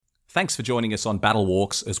Thanks for joining us on Battle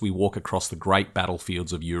Walks as we walk across the great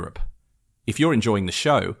battlefields of Europe. If you're enjoying the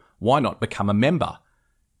show, why not become a member?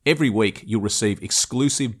 Every week you'll receive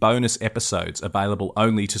exclusive bonus episodes available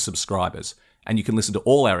only to subscribers, and you can listen to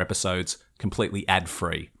all our episodes completely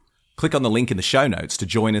ad-free. Click on the link in the show notes to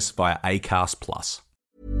join us via Acast+.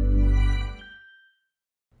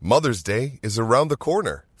 Mother's Day is around the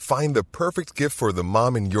corner. Find the perfect gift for the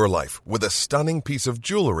mom in your life with a stunning piece of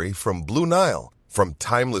jewelry from Blue Nile. From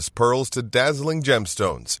timeless pearls to dazzling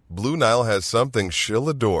gemstones, Blue Nile has something she'll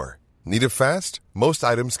adore. Need it fast? Most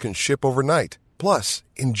items can ship overnight. Plus,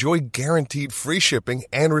 enjoy guaranteed free shipping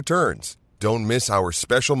and returns. Don't miss our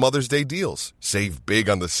special Mother's Day deals. Save big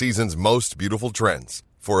on the season's most beautiful trends.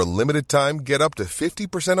 For a limited time, get up to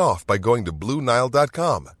 50% off by going to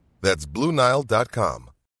BlueNile.com. That's BlueNile.com.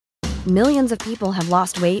 Millions of people have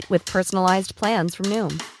lost weight with personalized plans from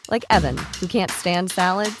Noom. Like Evan, who can't stand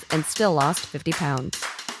salads and still lost 50 pounds.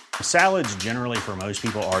 Salads generally for most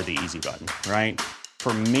people are the easy button, right?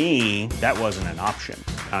 For me, that wasn't an option.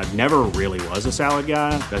 I never really was a salad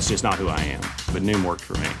guy. That's just not who I am. But Noom worked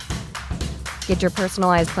for me. Get your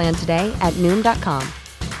personalized plan today at Noom.com.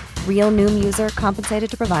 Real Noom user compensated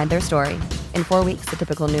to provide their story. In 4 weeks, the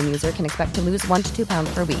typical Noom user can expect to lose 1 to 2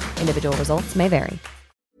 pounds per week. Individual results may vary.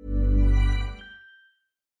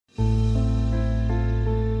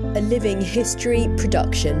 A Living History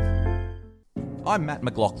production. I'm Matt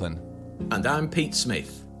McLaughlin. And I'm Pete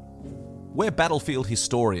Smith. We're battlefield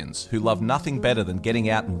historians who love nothing better than getting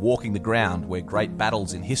out and walking the ground where great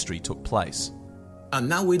battles in history took place. And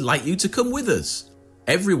now we'd like you to come with us.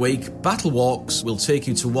 Every week, Battle Walks will take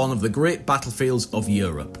you to one of the great battlefields of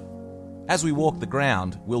Europe. As we walk the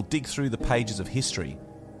ground, we'll dig through the pages of history.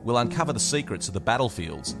 We'll uncover the secrets of the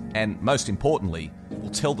battlefields, and most importantly, we'll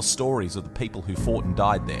tell the stories of the people who fought and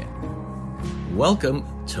died there.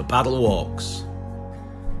 Welcome to Battle Walks.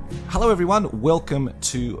 Hello everyone, welcome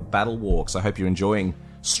to Battle Walks. I hope you're enjoying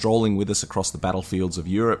strolling with us across the battlefields of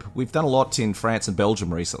Europe. We've done a lot in France and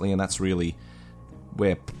Belgium recently, and that's really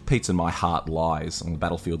where Pete's and my heart lies, on the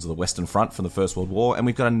battlefields of the Western Front from the First World War, and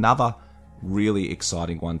we've got another really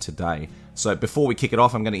exciting one today. So before we kick it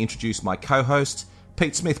off, I'm going to introduce my co-host,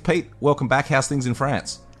 Pete Smith. Pete, welcome back. How's things in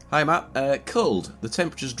France? Hi Matt. Cold. The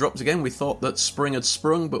temperature's dropped again. We thought that spring had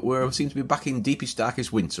sprung, but we seem to be back in deepest,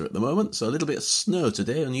 darkest winter at the moment, so a little bit of snow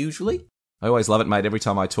today, unusually. I always love it, mate. Every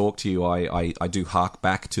time I talk to you, I do hark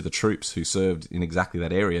back to the troops who served in exactly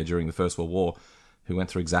that area during the First World War, who went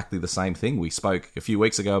through exactly the same thing. We spoke a few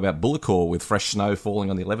weeks ago about Bullecourt with fresh snow falling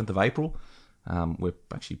on the 11th of April. We're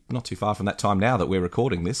actually not too far from that time now that we're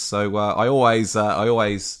recording this, so I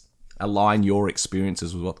always align your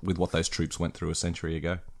experiences with what those troops went through a century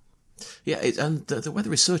ago. Yeah, and the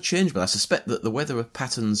weather is so changeable. I suspect that the weather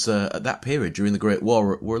patterns at that period during the Great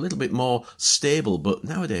War were a little bit more stable, but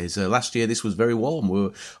nowadays, last year this was very warm. We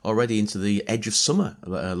were already into the edge of summer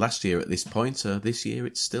last year at this point. This year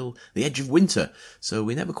it's still the edge of winter, so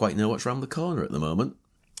we never quite know what's around the corner at the moment.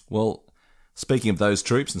 Well, speaking of those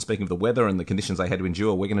troops and speaking of the weather and the conditions they had to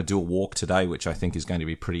endure, we're going to do a walk today, which I think is going to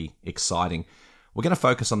be pretty exciting. We're going to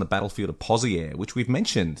focus on the battlefield of Pozières, which we've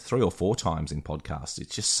mentioned 3 or 4 times in podcasts.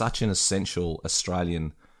 It's just such an essential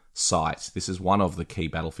Australian site. This is one of the key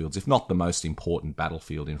battlefields, if not the most important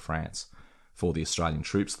battlefield in France for the Australian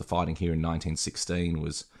troops. The fighting here in 1916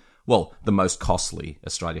 was, well, the most costly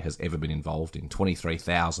Australia has ever been involved in.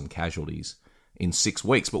 23,000 casualties in 6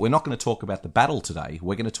 weeks. But we're not going to talk about the battle today.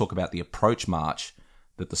 We're going to talk about the approach march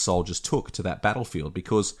that the soldiers took to that battlefield,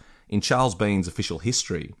 because in Charles Bean's official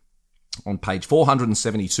history, on page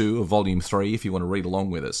 472 of Volume 3, if you want to read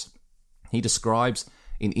along with us, he describes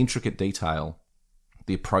in intricate detail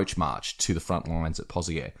the approach march to the front lines at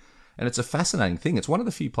Pozières. And it's a fascinating thing. It's one of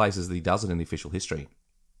the few places that he does it in the official history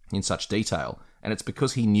in such detail. And it's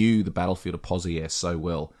because he knew the battlefield of Pozières so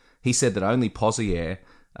well. He said that only Pozières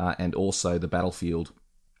and also the battlefield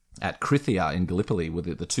at Krithia in Gallipoli were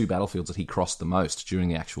the 2 battlefields that he crossed the most during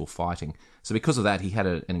the actual fighting. So because of that, he had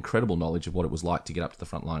an incredible knowledge of what it was like to get up to the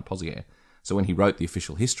front line at Pozières. So when he wrote the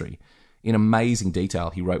official history, in amazing detail,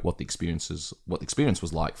 he wrote what the experience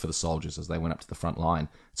was like for the soldiers as they went up to the front line.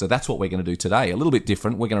 So that's what we're going to do today. A little bit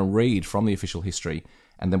different. We're going to read from the official history,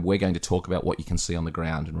 and then we're going to talk about what you can see on the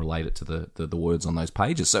ground and relate it to the words on those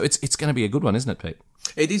pages. So it's going to be a good one, isn't it, Pete?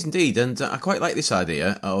 It is indeed, and I quite like this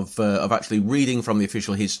idea of actually reading from the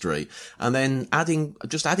official history and then adding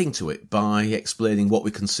to it by explaining what we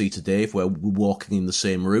can see today if we're walking in the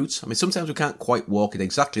same route. I mean, sometimes we can't quite walk in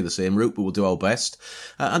exactly the same route, but we'll do our best,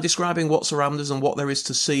 and describing what's around us and what there is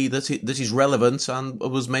to see that is relevant and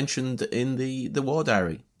was mentioned in the war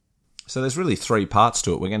diary. So there's really 3 parts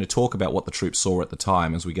to it. We're going to talk about what the troops saw at the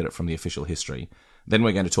time as we get it from the official history. Then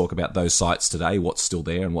we're going to talk about those sites today, what's still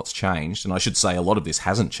there and what's changed. And I should say a lot of this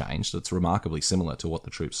hasn't changed. It's remarkably similar to what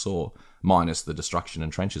the troops saw, minus the destruction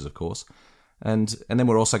and trenches, of course. And then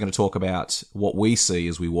we're also going to talk about what we see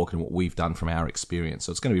as we walk and what we've done from our experience.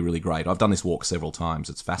 So it's going to be really great. I've done this walk several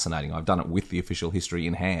times. It's fascinating. I've done it with the official history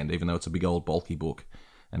in hand, even though it's a big old bulky book.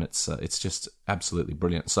 And it's just absolutely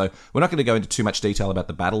brilliant. So we're not going to go into too much detail about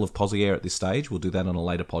the Battle of Pozieres at this stage. We'll do that on a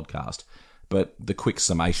later podcast. But the quick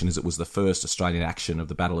summation is it was the first Australian action of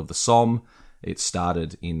the Battle of the Somme. It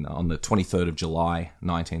started on the 23rd of July,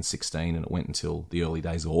 1916, and it went until the early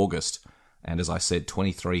days of August. And as I said,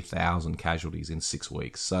 23,000 casualties in 6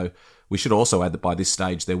 weeks. So we should also add that by this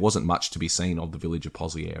stage, there wasn't much to be seen of the village of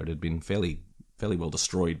Pozieres. It had been fairly well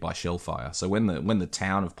destroyed by shell fire. So when the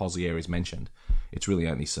town of Pozieres is mentioned, it's really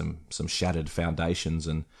only some shattered foundations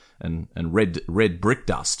and red brick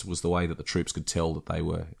dust was the way that the troops could tell that they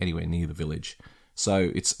were anywhere near the village.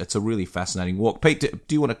 So it's a really fascinating walk. Pete,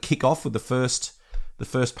 do you want to kick off with the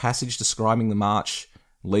first passage describing the march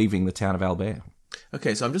leaving the town of Albert?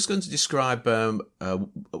 Okay, so I'm just going to describe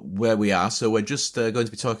where we are. So we're just going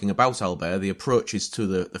to be talking about Albert, the approaches to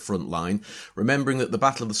the front line, remembering that the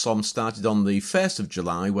Battle of the Somme started on the 1st of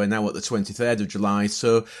July. We're now at the 23rd of July,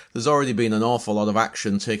 so there's already been an awful lot of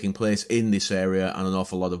action taking place in this area and an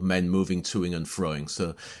awful lot of men moving toing and froing.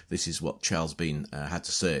 So this is what Charles Bean had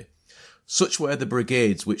to say. Such were the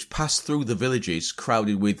brigades which passed through the villages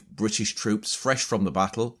crowded with British troops fresh from the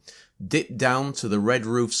battle, dipped down to the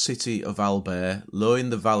red-roofed city of Albert, low in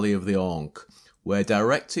the valley of the Ancre, where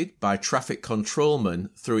directed by traffic controlmen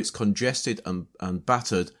through its congested and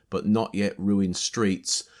battered but not yet ruined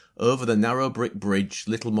streets, over the narrow brick bridge,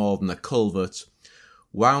 little more than a culvert,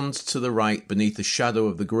 wound to the right beneath the shadow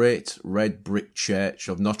of the great red brick church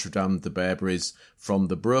of Notre-Dame-de-Berbris, from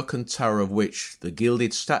the broken tower of which the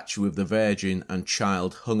gilded statue of the Virgin and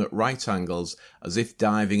Child hung at right angles as if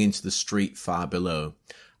diving into the street far below,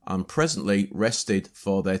 and presently rested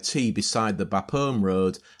for their tea beside the Bapaume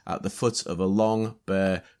road at the foot of a long,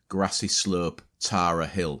 bare, grassy slope, Tara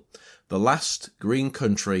Hill, the last green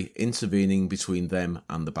country intervening between them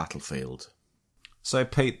and the battlefield. So,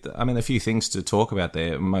 Pete, I mean, a few things to talk about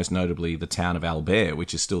there, most notably the town of Albert,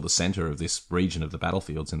 which is still the centre of this region of the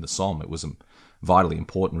battlefields in the Somme. It was a vitally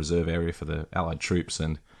important reserve area for the Allied troops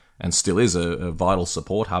and still is a vital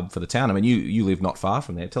support hub for the town. I mean, you live not far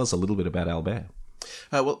from there. Tell us a little bit about Albert.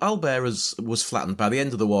 Well, Albert was flattened. By the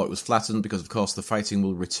end of the war, it was flattened because, of course, the fighting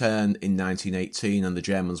will return in 1918 and the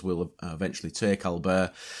Germans will eventually take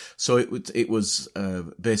Albert. So it was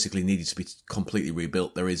basically needed to be completely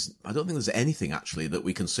rebuilt. I don't think there's anything, actually, that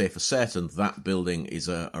we can say for certain that building is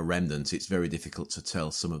a remnant. It's very difficult to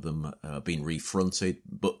tell. Some of them have been refronted,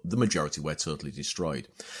 but the majority were totally destroyed.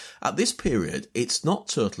 At this period, it's not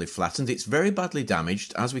totally flattened. It's very badly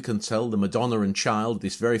damaged. As we can tell, the Madonna and Child,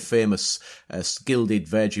 this very famous gilded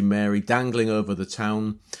Virgin Mary dangling over the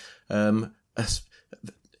town.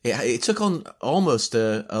 It took on almost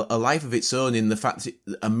a life of its own in the fact that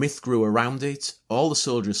a myth grew around it. All the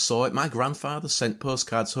soldiers saw it. My grandfather sent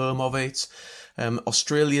postcards home of it.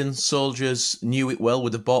 Australian soldiers knew it well,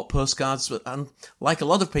 would have bought postcards, and like a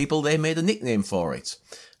lot of people, they made a nickname for it.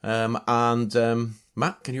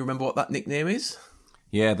 Matt, can you remember what that nickname is?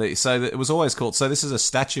 Yeah, so it was always called... So this is a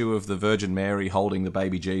statue of the Virgin Mary holding the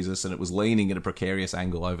baby Jesus, and it was leaning at a precarious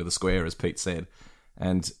angle over the square, as Pete said.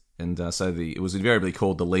 So it was invariably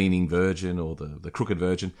called the Leaning Virgin or the Crooked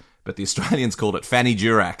Virgin, but the Australians called it Fanny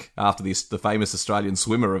Durack, after the famous Australian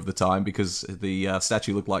swimmer of the time, because the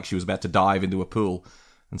statue looked like she was about to dive into a pool,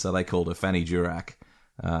 and so they called her Fanny Durack,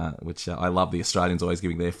 which I love the Australians always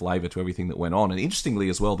giving their flavour to everything that went on. And interestingly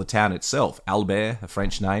as well, the town itself, Albert, a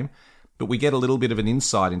French name, but we get a little bit of an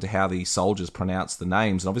insight into how the soldiers pronounced the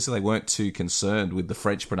names. And obviously they weren't too concerned with the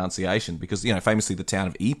French pronunciation because, famously the town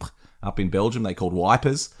of Ypres up in Belgium, they called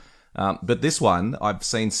Wipers. But this one, I've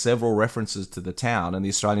seen several references to the town and the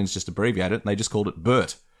Australians just abbreviated it and they just called it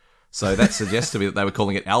Bert. So that suggests to me that they were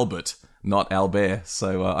calling it Albert, not Albert.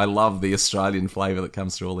 So I love the Australian flavour that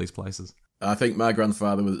comes through all these places. I think my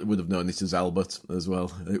grandfather would have known it as Albert as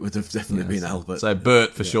well. It would have definitely been Albert. So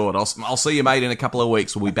Bert for short. I'll see you, mate, in a couple of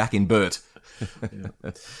weeks. We'll be back in Bert.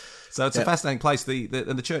 So it's a fascinating place.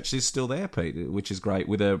 The church is still there, Pete, which is great,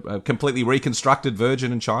 with a completely reconstructed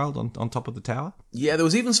Virgin and Child on top of the tower. Yeah, there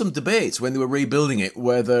was even some debate when they were rebuilding it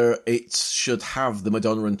whether it should have the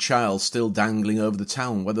Madonna and Child still dangling over the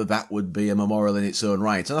town, whether that would be a memorial in its own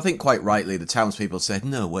right. And I think quite rightly the townspeople said,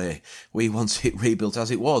 no way, we want it rebuilt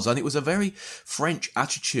as it was. And it was a very French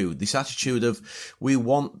attitude, this attitude of we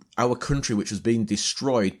want our country, which has been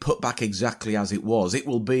destroyed, put back exactly as it was. It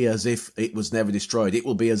will be as if it was never destroyed. It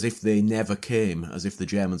will be as if they never came, as if the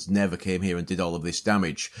Germans never came here and did all of this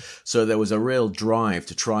damage. So there was a real drive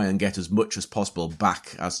to try and get as much as possible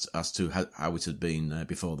back as to how it had been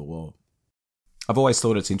before the war. I've always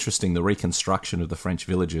thought it's interesting, the reconstruction of the French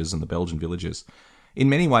villages and the Belgian villages. In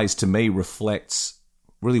many ways, to me, reflects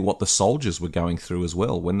really what the soldiers were going through as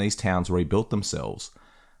well. When these towns rebuilt themselves,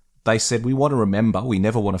 they said, we want to remember, we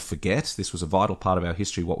never want to forget. This was a vital part of our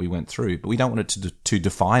history, what we went through, but we don't want it to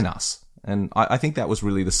define us. And I think that was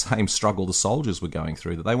really the same struggle the soldiers were going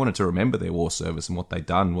through, that they wanted to remember their war service and what they'd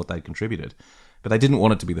done and what they'd contributed. But they didn't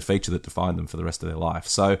want it to be the feature that defined them for the rest of their life.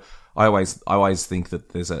 So I always think that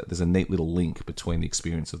there's a neat little link between the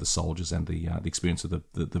experience of the soldiers and the experience of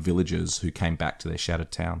the villagers who came back to their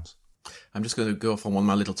shattered towns. I'm just going to go off on one of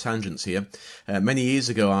my little tangents here. Many years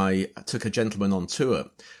ago, I took a gentleman on tour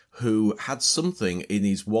who had something in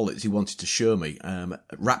his wallet he wanted to show me,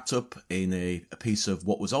 wrapped up in a piece of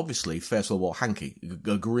what was obviously First World War hanky,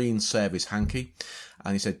 a green service hanky.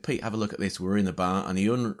 And he said, Pete, have a look at this. We're in a bar. And he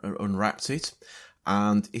unwrapped it.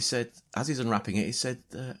 And he said, as he's unwrapping it, he said,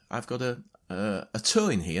 I've got a toe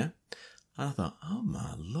in here. And I thought, oh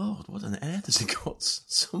my Lord, what on earth has he got?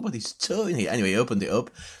 Somebody's toe in here. Anyway, he opened it up.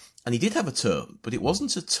 And he did have a toe, but it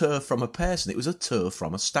wasn't a toe from a person. It was a toe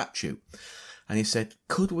from a statue. And he said,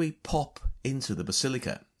 could we pop into the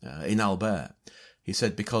Basilica in Albert? He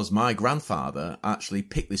said, because my grandfather actually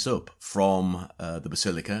picked this up from the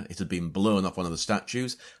Basilica. It had been blown off one of the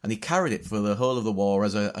statues, and he carried it for the whole of the war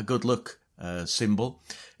as a good luck symbol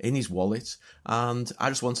in his wallet. And I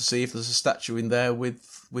just want to see if there's a statue in there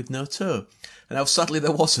with no toe. And now, sadly,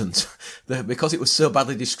 there wasn't. Because it was so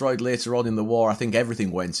badly destroyed later on in the war, I think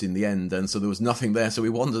everything went in the end, and so there was nothing there. So we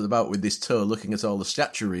wandered about with this toe, looking at all the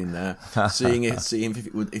statuary in there, seeing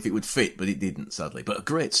if it would fit, but it didn't, sadly. But a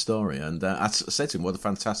great story, and I said to him, what a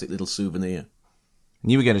fantastic little souvenir.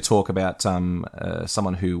 And you were going to talk about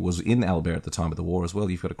someone who was in Albert at the time of the war as well.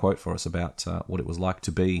 You've got a quote for us about what it was like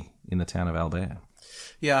to be in the town of Albert.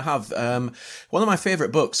 Yeah, I have. One of my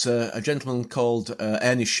favourite books, a gentleman called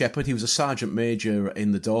Ernest Shepherd. He was a sergeant major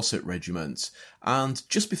in the Dorset Regiment. And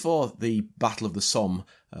just before the Battle of the Somme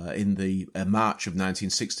in the March of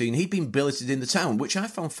 1916, he'd been billeted in the town, which I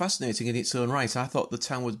found fascinating in its own right. I thought the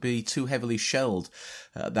town would be too heavily shelled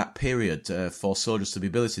at that period for soldiers to be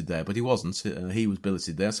billeted there, but he wasn't. He was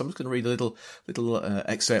billeted there. So I'm just going to read a little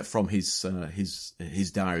excerpt from his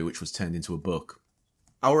diary, which was turned into a book.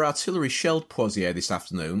 Our artillery shelled Poitiers this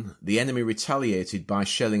afternoon. The enemy retaliated by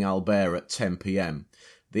shelling Albert at 10 p.m.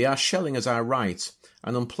 They are shelling as I write,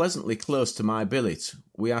 and unpleasantly close to my billet.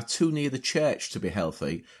 We are too near the church to be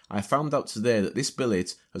healthy. I found out today that this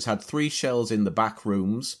billet has had 3 shells in the back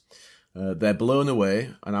rooms. They're blown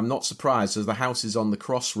away, and I'm not surprised as the house is on the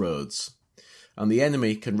crossroads. And the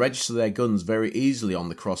enemy can register their guns very easily on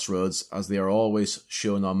the crossroads, as they are always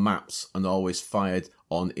shown on maps and always fired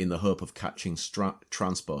on in the hope of catching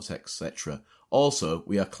transport, etc. Also,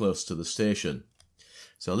 we are close to the station.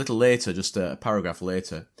 So a little later, just a paragraph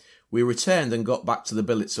later, we returned and got back to the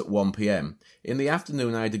billets at 1 p.m. In the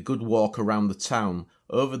afternoon, I had a good walk around the town,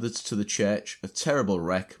 over to the church, a terrible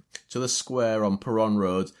wreck, to the square on Peron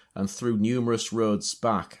Road, and through numerous roads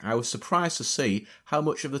back. I was surprised to see how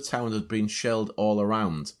much of the town had been shelled all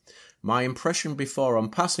around. My impression before on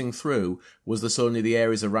passing through was that only the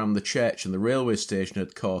areas around the church and the railway station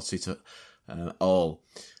had caught it all,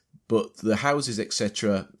 but the houses,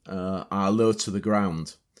 etc., are low to the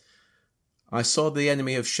ground. I saw the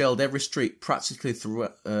enemy have shelled every street practically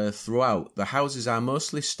throughout. The houses are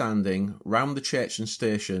mostly standing. Round the church and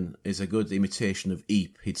station is a good imitation of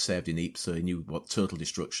Ypres. He'd served in Ypres, so he knew what total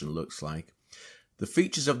destruction looks like. The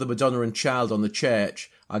features of the Madonna and Child on the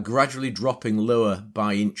church are gradually dropping lower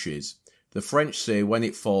by inches. The French say when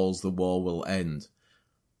it falls, the war will end.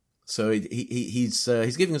 So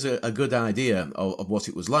he's giving us a good idea of what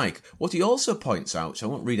it was like. What he also points out, I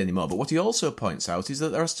won't read any more, but what he also points out is that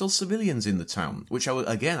there are still civilians in the town, which I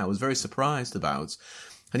was very surprised about.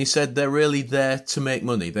 And he said they're really there to make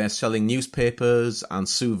money. They're selling newspapers and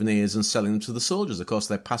souvenirs and selling them to the soldiers. Of course,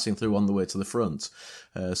 they're passing through on the way to the front.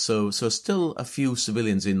 So still a few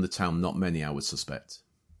civilians in the town, not many, I would suspect.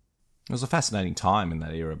 It was a fascinating time in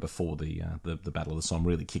that era before the Battle of the Somme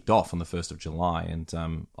really kicked off on the 1st of July,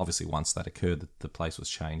 and obviously once that occurred, the place was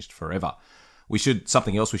changed forever.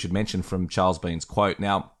 Something else we should mention from Charles Bean's quote.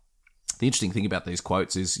 Now, The interesting thing about these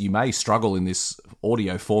quotes is you may struggle in this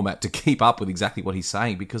audio format to keep up with exactly what he's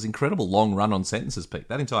saying because incredible long run-on sentences, Pete.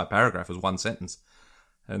 That entire paragraph was one sentence.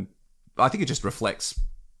 And I think it just reflects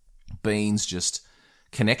Bean's just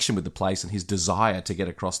connection with the place and his desire to get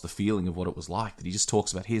across the feeling of what it was like, that he just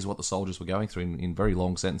talks about here's what the soldiers were going through in very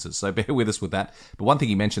long sentences. So bear with us with that. But one thing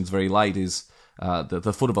he mentions very late is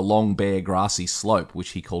the foot of a long, bare, grassy slope, which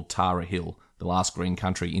he called Tara Hill, the last green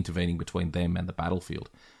country intervening between them and the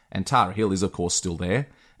battlefield. And Tara Hill is, of course, still there.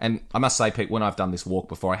 And I must say, Pete, when I've done this walk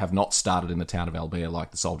before, I have not started in the town of Albert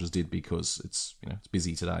like the soldiers did because it's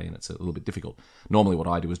busy today and it's a little bit difficult. Normally what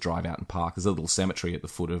I do is drive out and park. There's a little cemetery at the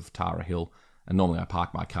foot of Tara Hill, and normally I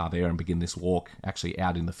park my car there and begin this walk actually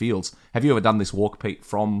out in the fields. Have you ever done this walk, Pete,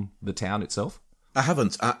 from the town itself? I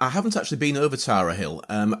haven't. I haven't actually been over Tara Hill.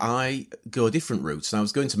 I go a different route, and I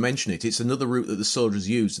was going to mention it. It's another route that the soldiers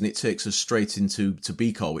used, and it takes us straight into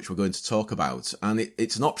Bekor, which we're going to talk about. And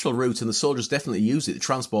it's an optional route, and the soldiers definitely use it. The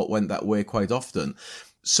transport went that way quite often.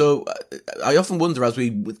 So I often wonder, as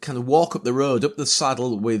we kind of walk up the road, up the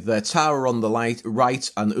saddle with Tara on the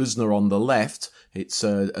right and Usna on the left. It's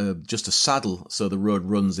just a saddle, so the road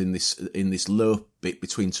runs in this low bit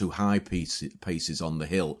between two high pieces on the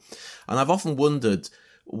hill. And I've often wondered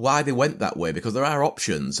why they went that way, because there are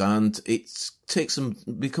options, and they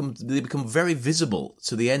become very visible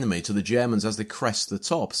to the enemy, to the Germans, as they crest the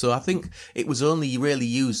top. So I think it was only really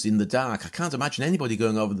used in the dark. I can't imagine anybody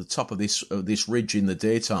going over the top of this ridge in the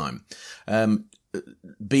daytime.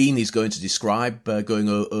 Bean is going to describe going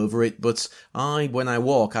over it, but when I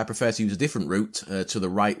walk, I prefer to use a different route to the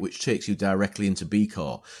right, which takes you directly into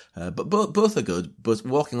Bekor. But both are good, but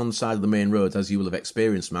walking on the side of the main road, as you will have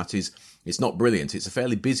experienced, Matt, it's not brilliant. It's a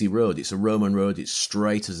fairly busy road. It's a Roman road. It's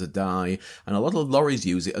straight as a die, and a lot of lorries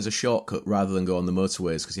use it as a shortcut rather than go on the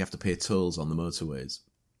motorways because you have to pay tolls on the motorways.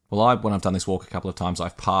 Well, when I've done this walk a couple of times,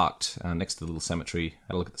 I've parked next to the little cemetery,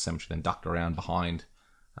 had a look at the cemetery, then ducked around behind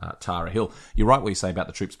Tara Hill. You're right what you say about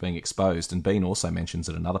the troops being exposed, and Bean also mentions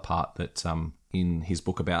at another part that in his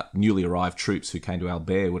book about newly arrived troops who came to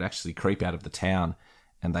Albert would actually creep out of the town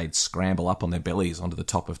and they'd scramble up on their bellies onto the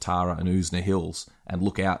top of Tara and Usna hills and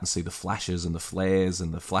look out and see the flashes and the flares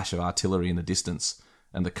and the flash of artillery in the distance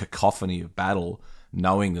and the cacophony of battle,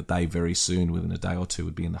 knowing that they very soon, within a day or two,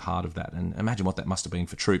 would be in the heart of that. And imagine what that must have been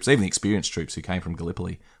for troops. Even the experienced troops who came from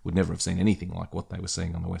Gallipoli would never have seen anything like what they were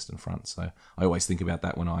seeing on the Western Front. So I always think about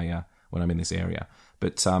that when I'm in this area.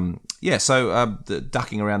 But the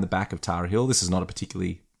ducking around the back of Tara Hill, this is not a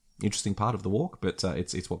particularly interesting part of the walk, but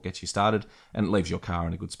it's what gets you started, and it leaves your car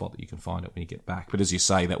in a good spot that you can find it when you get back. But as you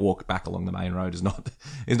say, that walk back along the main road is not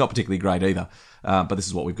particularly great either. But this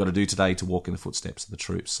is what we've got to do today to walk in the footsteps of the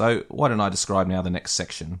troops. So why don't I describe now the next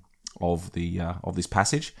section of this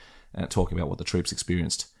passage, talking about what the troops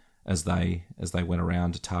experienced as they went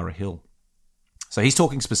around Tara Hill. So he's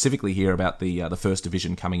talking specifically here about the 1st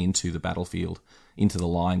Division coming into the battlefield, into the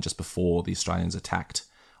line just before the Australians attacked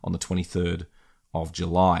on the 23rd of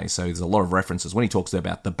July. So there's a lot of references. When he talks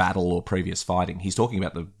about the battle or previous fighting, he's talking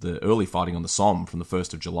about the early fighting on the Somme from the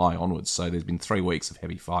 1st of July onwards. So there's been 3 weeks of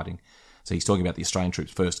heavy fighting. So he's talking about the Australian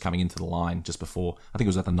troops first coming into the line just before, I think it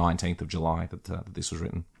was at the 19th of July that this was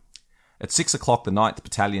written. At 6 o'clock, the 9th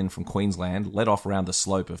Battalion from Queensland led off around the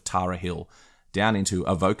slope of Tara Hill, down into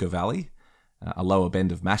Avoca Valley, a lower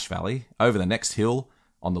bend of Mash Valley, over the next hill,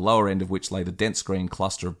 on the lower end of which lay the dense green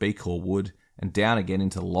cluster of Bekor Wood, and down again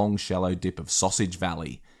into the long shallow dip of Sausage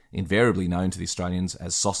Valley, invariably known to the Australians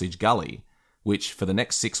as Sausage Gully, which for the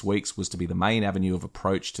next 6 weeks was to be the main avenue of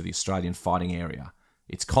approach to the Australian fighting area,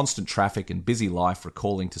 its constant traffic and busy life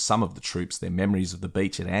recalling to some of the troops their memories of the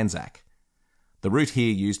beach at Anzac. The route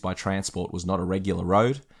here used by transport was not a regular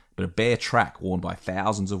road, but a bare track worn by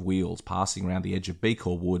thousands of wheels passing around the edge of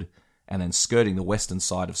Bekor Wood and then skirting the western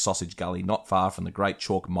side of Sausage Gully not far from the Great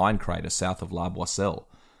Chalk mine crater south of La Boisselle.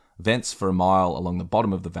 Thence for a mile along the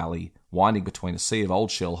bottom of the valley, winding between a sea of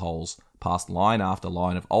old shell holes, past line after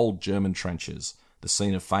line of old German trenches, the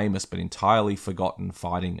scene of famous but entirely forgotten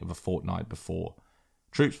fighting of a fortnight before.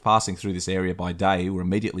 Troops passing through this area by day were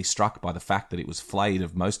immediately struck by the fact that it was flayed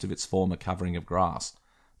of most of its former covering of grass,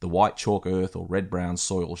 the white chalk earth or red-brown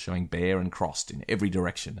soil showing bare and crossed in every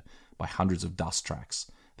direction by hundreds of dust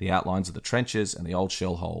tracks. The outlines of the trenches and the old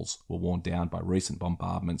shell holes were worn down by recent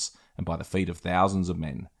bombardments and by the feet of thousands of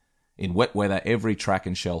men. In wet weather, every track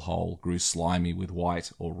and shell hole grew slimy with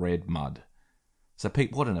white or red mud. So,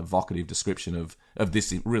 Pete, what an evocative description of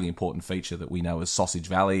this really important feature that we know as Sausage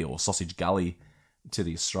Valley or Sausage Gully to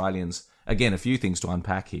the Australians. Again, a few things to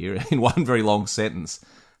unpack here in one very long sentence.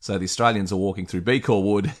 So the Australians are walking through Bekor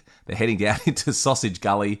Wood. They're heading down into Sausage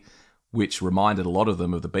Gully, which reminded a lot of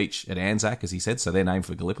them of the beach at Anzac, as he said. So they're named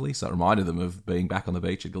for Gallipoli. So it reminded them of being back on the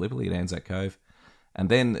beach at Gallipoli at Anzac Cove. And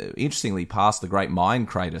then, interestingly, past the great mine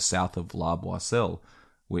crater south of La Boisselle,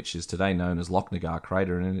 which is today known as Lochnagar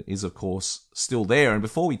Crater, and it is, of course, still there. And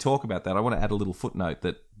before we talk about that, I want to add a little footnote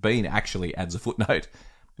that Bean actually adds a footnote,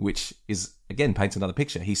 which is, again, paints another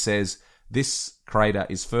picture. He says, this crater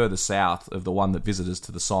is further south of the one that visitors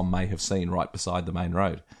to the Somme may have seen right beside the main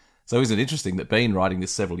road. So isn't it interesting that Bean, writing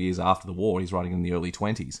this several years after the war, he's writing in the early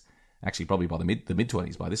 20s, actually probably by the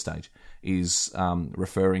mid-20s by this stage, is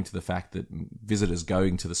referring to the fact that visitors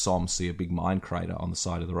going to the Somme see a big mine crater on the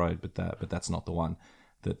side of the road, but that's not the one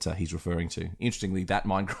that he's referring to. Interestingly, that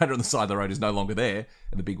mine crater on the side of the road is no longer there,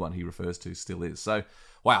 and the big one he refers to still is. So,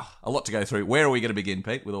 wow, a lot to go through. Where are we going to begin,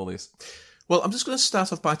 Pete, with all this? Well, I'm just going to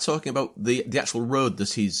start off by talking about the actual road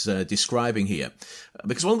that he's describing here.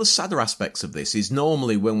 Because one of the sadder aspects of this is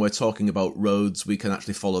normally when we're talking about roads, we can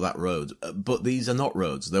actually follow that road. But these are not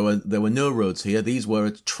roads. There were no roads here. These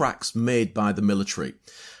were tracks made by the military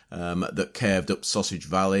that curved up Sausage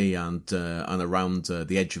Valley and around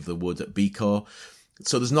the edge of the wood at Bicourt.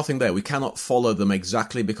 So there's nothing there. We cannot follow them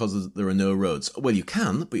exactly because there are no roads. Well, you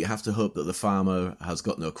can, but you have to hope that the farmer has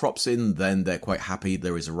got no crops in. Then they're quite happy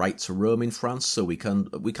there is a right to roam in France, so we can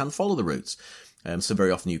follow the routes. So very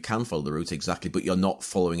often you can follow the route exactly, but you're not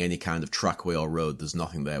following any kind of trackway or road. There's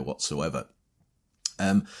nothing there whatsoever.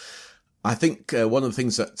 I think one of the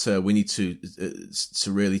things that we need to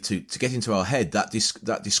really get into our head,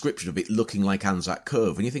 that description of it looking like Anzac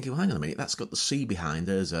Cove, and you're thinking, well, hang on a minute, that's got the sea behind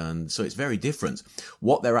us, and so it's very different.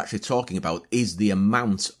 What they're actually talking about is the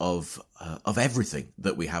amount of everything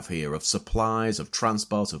that we have here, of supplies, of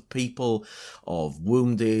transport, of people, of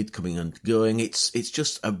wounded coming and going. It's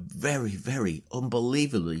just a very, very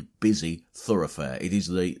unbelievably busy thoroughfare. It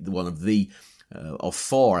is one of the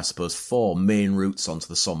four main routes onto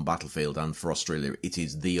the Somme battlefield, and for Australia, it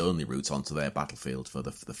is the only route onto their battlefield for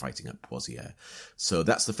the fighting at Pozieres. So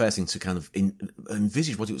that's the first thing to kind of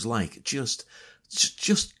envisage what it was like, just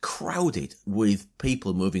crowded with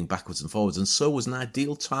people moving backwards and forwards, and so was an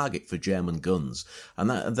ideal target for German guns. And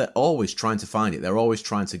they're always trying to find it. They're always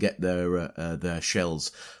trying to get their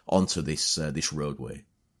shells onto this roadway.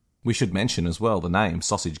 We should mention as well the name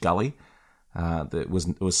Sausage Gully. That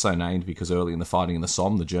was so named because early in the fighting in the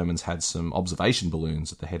Somme, the Germans had some observation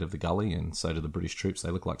balloons at the head of the gully, and so did the British troops.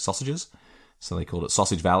 They look like sausages, so they called it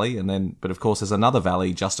Sausage Valley. But of course, there's another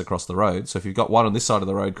valley just across the road. So if you've got one on this side of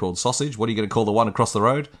the road called Sausage, what are you going to call the one across the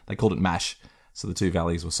road? They called it Mash. So the two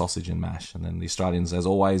valleys were Sausage and Mash. And then the Australians, as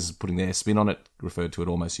always, putting their spin on it, referred to it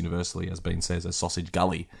almost universally, as Bean says, as Sausage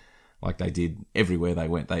Gully, like they did everywhere they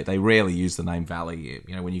went. They rarely use the name Valley.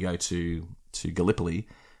 You know, when you go to Gallipoli,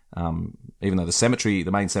 even though the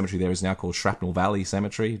main cemetery there is now called Shrapnel Valley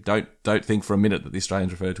Cemetery, don't think for a minute that the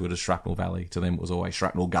Australians referred to it as Shrapnel Valley. To them, it was always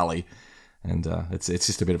Shrapnel Gully, and it's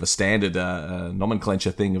just a bit of a standard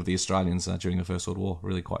nomenclature thing of the Australians during the First World War.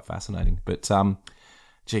 Really quite fascinating. But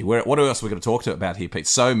what else are we going to talk about here, Pete?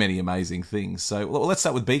 So many amazing things. So let's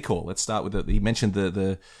start with Bicourt. Let's start with you mentioned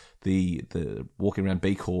the walking around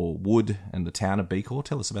Bicourt Wood and the town of Bicourt.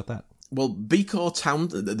 Tell us about that. Well, Bicourt town,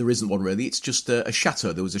 there isn't one really. It's just a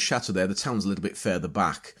chateau. There was a chateau there. The town's a little bit further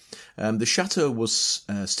back. The chateau was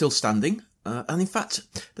still standing. And in fact,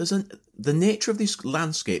 the nature of this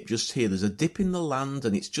landscape just here, there's a dip in the land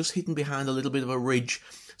and it's just hidden behind a little bit of a ridge.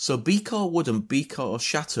 So Bicourt Wood and Bicourt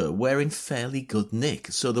Chateau were in fairly good nick.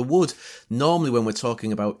 So the wood, normally when we're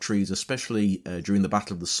talking about trees, especially during the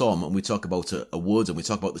Battle of the Somme, and we talk about a wood and we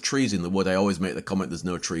talk about the trees in the wood, I always make the comment there's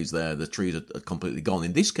no trees there. The trees are completely gone.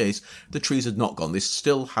 In this case, the trees had not gone. This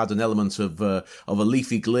still had an element of a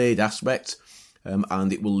leafy glade aspect,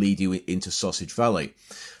 and it will lead you into Sausage Valley.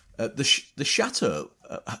 The chateau,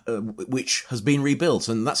 which has been rebuilt,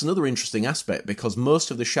 and that's another interesting aspect because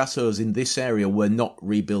most of the chateaux in this area were not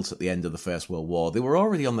rebuilt at the end of the First World War. They were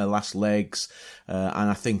already on their last legs,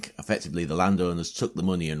 and I think effectively the landowners took the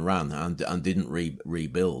money and ran and didn't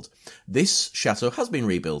rebuild. This chateau has been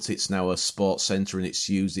rebuilt. It's now a sports centre and it's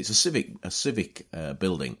a civic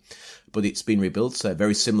building. But it's been rebuilt,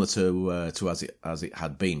 very similar to as it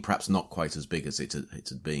had been, perhaps not quite as big as it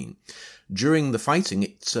had been. During the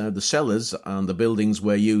fighting, the cellars and the buildings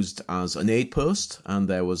were used as an aid post, and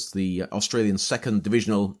there was the Australian 2nd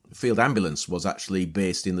Divisional Field Ambulance was actually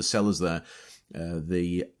based in the cellars there.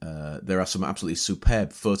 There are some absolutely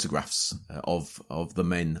superb photographs of the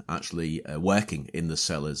men actually working in the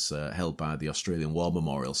cellars held by the Australian War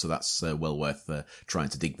Memorial. So that's well worth trying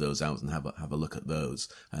to dig those out and have a look at those.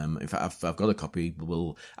 In fact, I've got a copy.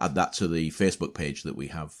 We'll add that to the Facebook page that we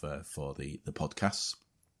have for the podcasts.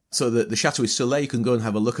 So the chateau is still there. You can go and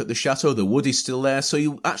have a look at the chateau. The wood is still there. So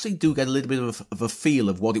you actually do get a little bit of a feel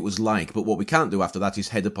of what it was like. But what we can't do after that is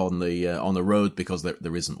head up on the road because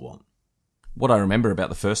there isn't one. What I remember about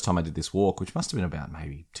the first time I did this walk, which must have been about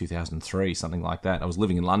maybe 2003, something like that. I was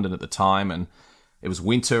living in London at the time, and it was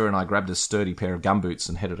winter, and I grabbed a sturdy pair of gumboots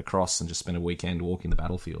and headed across and just spent a weekend walking the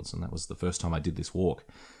battlefields. And that was the first time I did this walk.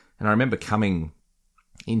 And I remember coming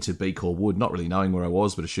into Beacaw Wood, not really knowing where I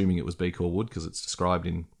was, but assuming it was Beacaw Wood because it's described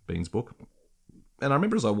in Bean's book. And I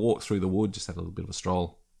remember as I walked through the wood, just had a little bit of a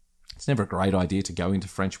stroll. It's never a great idea to go into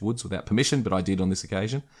French woods without permission, but I did on this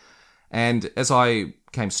occasion. And as I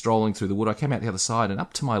came strolling through the wood, I came out the other side, and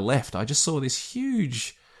up to my left, I just saw this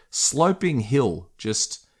huge sloping hill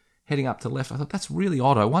just heading up to the left. I thought, that's really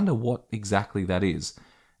odd. I wonder what exactly that is.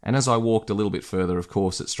 And as I walked a little bit further, of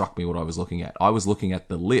course, it struck me what I was looking at. I was looking at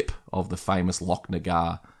the lip of the famous Loch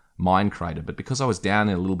Nagar mine crater, but because I was down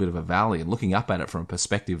in a little bit of a valley and looking up at it from a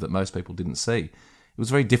perspective that most people didn't see, it was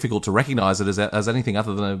very difficult to recognise it as anything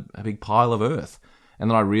other than a big pile of earth. And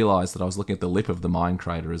then I realised that I was looking at the lip of the mine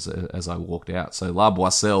crater as I walked out. So La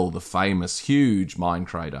Boisselle, the famous, huge mine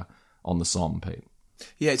crater on the Somme, Pete.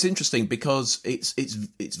 Yeah, it's interesting because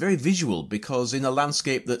it's very visual, because in a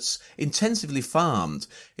landscape that's intensively farmed,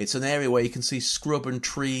 it's an area where you can see scrub and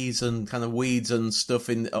trees and kind of weeds and stuff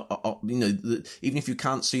in, even if you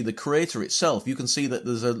can't see the crater itself, you can see that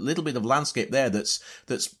there's a little bit of landscape there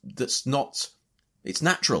that's not. It's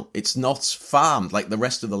natural. It's not farmed like the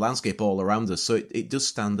rest of the landscape all around us. So it does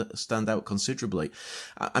stand out considerably.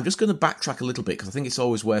 I'm just going to backtrack a little bit because I think it's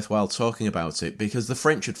always worthwhile talking about it, because the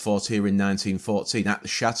French had fought here in 1914 at the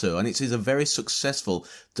chateau, and it is a very successful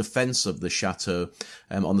defence of the chateau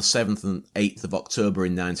on the 7th and 8th of October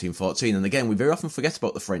in 1914. And again, we very often forget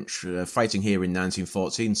about the French fighting here in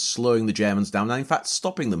 1914, slowing the Germans down, and in fact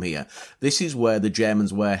stopping them here. This is where the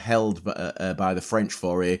Germans were held by the French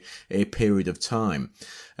for a period of time.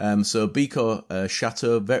 So Beacaw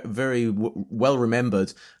Chateau, very well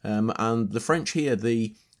remembered, and the French here,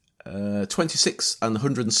 the 26th and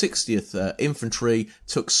 160th Infantry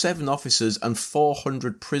took 7 officers and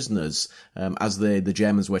 400 prisoners as the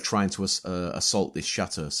Germans were trying to assault this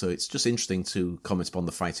chateau. So it's just interesting to comment upon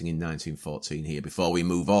the fighting in 1914 here before we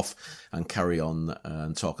move off and carry on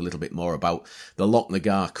and talk a little bit more about the Loch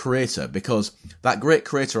Nagar crater, because that great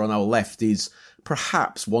crater on our left is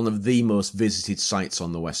perhaps one of the most visited sites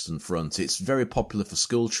on the Western Front. It's very popular for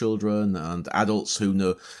school children and adults who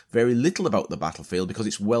know very little about the battlefield because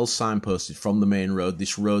it's well signposted from the main road,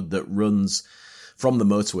 this road that runs from the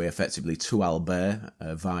motorway effectively to Albert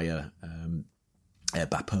via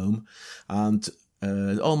Bapaume. And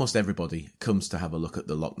almost everybody comes to have a look at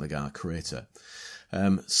the Loch Nagar crater.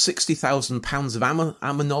 60,000 pounds of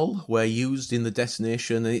ammonol were used in the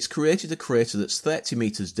detonation, and it's created a crater that's 30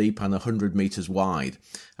 metres deep and 100 metres wide.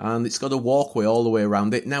 And it's got a walkway all the way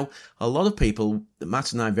around it. Now, a lot of people,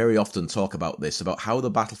 Matt and I very often talk about this, about how the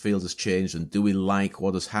battlefield has changed and do we like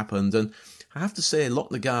what has happened. And I have to say,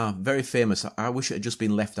 Loch Nagar, very famous. I wish it had just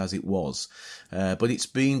been left as it was. But it's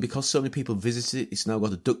been, because so many people visit it, it's now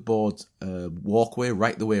got a duckboard walkway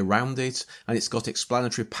right the way around it, and it's got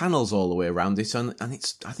explanatory panels all the way around it, and I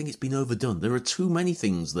think it's been overdone. There are too many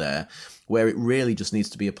things there where it really just needs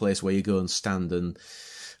to be a place where you go and stand and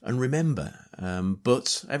remember.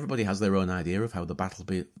 But everybody has their own idea of how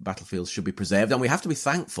the battlefields should be preserved, and we have to be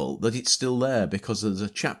thankful that it's still there, because there's a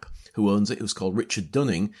chap who owns it, who's called Richard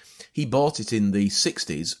Dunning. He bought it in the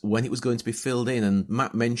 60s when it was going to be filled in, and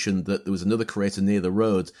Matt mentioned that there was another crater near the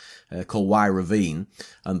road called Wye Ravine,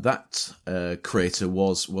 and that crater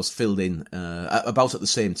was filled in about at the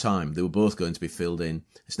same time. They were both going to be filled in.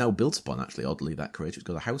 It's now built upon, actually, oddly, that crater. It's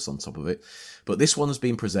got a house on top of it. But this one has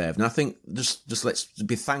been preserved, and I think just let's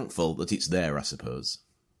be thankful that it's there, I suppose.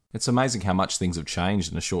 It's amazing how much things have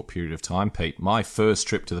changed in a short period of time, Pete. My first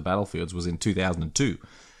trip to the battlefields was in 2002.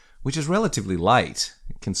 Which is relatively late,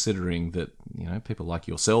 considering that, people like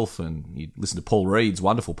yourself, and you listen to Paul Reed's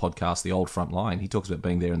wonderful podcast, The Old Front Line. He talks about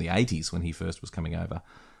being there in the 80s when he first was coming over.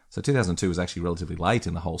 So 2002 was actually relatively late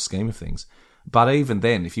in the whole scheme of things. But even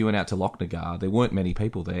then, if you went out to Loch Nagar, there weren't many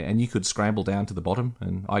people there, and you could scramble down to the bottom,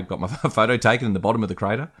 and I got my photo taken in the bottom of the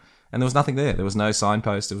crater, and there was nothing there. There was no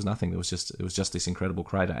signpost, there was nothing. It was just this incredible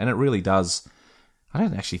crater. And it really does, I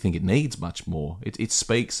don't actually think it needs much more. It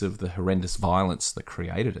speaks of the horrendous violence that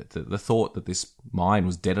created it. The thought that this mine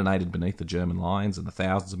was detonated beneath the German lines, and the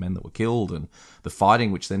thousands of men that were killed, and the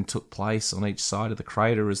fighting which then took place on each side of the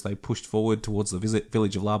crater as they pushed forward towards the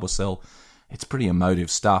village of La Boisselle. It's pretty emotive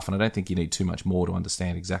stuff, and I don't think you need too much more to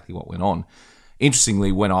understand exactly what went on.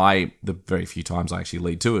 Interestingly, the very few times I actually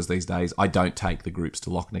lead tours these days, I don't take the groups to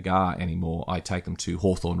Lochnagar anymore. I take them to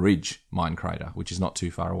Hawthorne Ridge mine crater, which is not too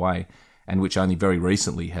far away, and which only very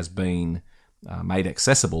recently has been made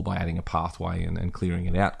accessible by adding a pathway and clearing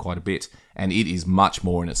it out quite a bit. And it is much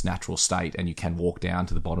more in its natural state, and you can walk down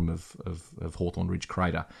to the bottom of Hawthorne Ridge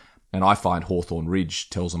crater. And I find Hawthorne Ridge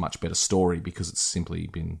tells a much better story because it's simply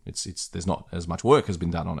been, there's not as much work has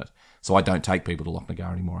been done on it. So I don't take people to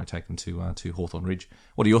Lochnagar anymore. I take them to Hawthorne Ridge.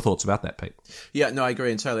 What are your thoughts about that, Pete? Yeah, no, I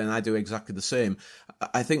agree entirely, and I do exactly the same.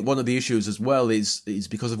 I think one of the issues as well is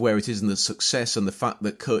because of where it is and the success and the fact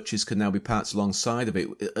that coaches can now be parked alongside of it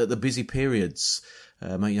at the busy periods.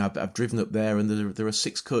 I've driven up there, and there are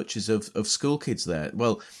 6 coaches of school kids there.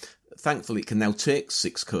 Well, thankfully, it can now take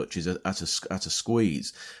 6 coaches at a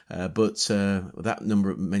squeeze, but that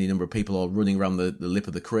many number of people all running around the lip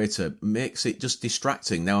of the crater makes it just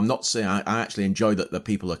distracting. Now, I'm not saying I actually enjoy that the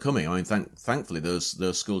people are coming. I mean, thankfully,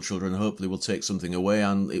 those school children hopefully will take something away,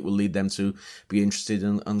 and it will lead them to be interested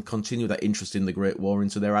and continue that interest in the Great War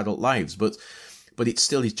into their adult lives. But it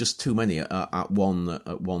still is just too many at one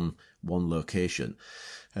location.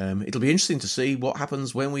 It'll be interesting to see what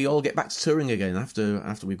happens when we all get back to touring again after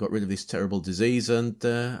we've got rid of this terrible disease, and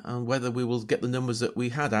whether we will get the numbers that we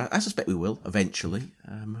had. I suspect we will eventually,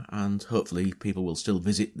 and hopefully people will still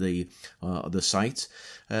visit the site.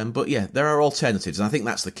 But yeah, there are alternatives, and I think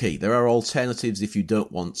that's the key. There are alternatives if you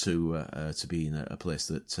don't want to be in a place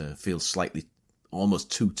that feels slightly almost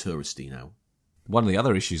too touristy now. One of the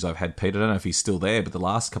other issues I've had, Pete, I don't know if he's still there, but the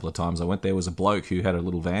last couple of times I went there was a bloke who had a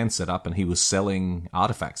little van set up, and he was selling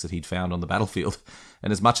artefacts that he'd found on the battlefield.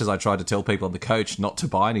 And as much as I tried to tell people on the coach not to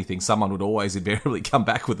buy anything, someone would always invariably come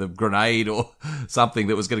back with a grenade or something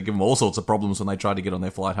that was going to give them all sorts of problems when they tried to get on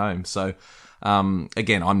their flight home. So,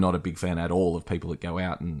 again, I'm not a big fan at all of people that go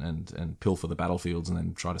out and pilfer the battlefields and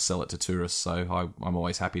then try to sell it to tourists. So I'm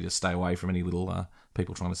always happy to stay away from any little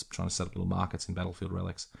people trying to set up little markets in battlefield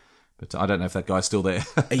relics. But I don't know if that guy's still there.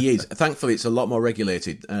 He is. Thankfully, it's a lot more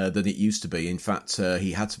regulated than it used to be. In fact,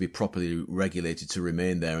 he had to be properly regulated to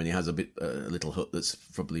remain there, and he has a little hut that's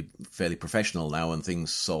probably fairly professional now and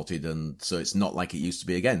things sorted, and so it's not like it used to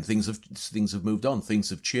be again. Things have moved on. Things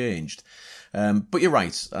have changed. But you're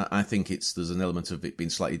right. I think there's an element of it being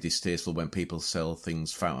slightly distasteful when people sell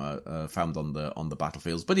things found on the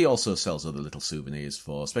battlefields. But he also sells other little souvenirs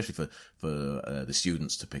especially for the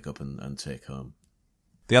students to pick up and take home.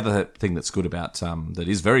 The other thing that's good about, that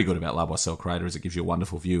is very good about La Boisselle Crater is it gives you a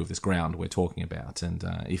wonderful view of this ground we're talking about. And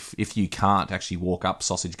if you can't actually walk up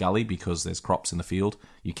Sausage Gully because there's crops in the field,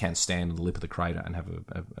 you can stand on the lip of the crater and have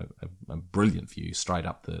a brilliant view straight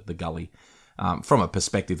up the gully from a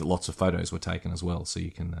perspective that lots of photos were taken as well. So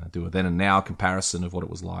you can do a then and now comparison of what it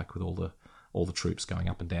was like with all the troops going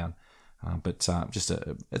up and down. But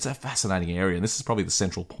it's a fascinating area, and this is probably the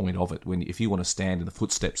central point of it. If you want to stand in the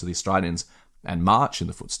footsteps of the Australians and march in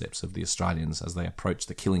the footsteps of the Australians as they approach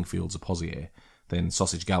the killing fields of Pozieres, then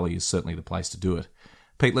Sausage Gully is certainly the place to do it.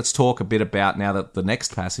 Pete, let's talk a bit about now that the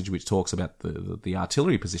next passage, which talks about the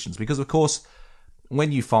artillery positions, because of course,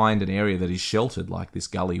 when you find an area that is sheltered like this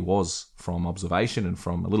gully was from observation and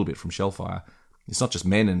from a little bit from shellfire, it's not just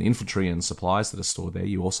men and infantry and supplies that are stored there.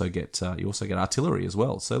 You also get artillery as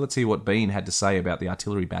well. So let's hear what Bean had to say about the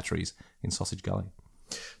artillery batteries in Sausage Gully.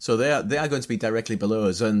 So they are going to be directly below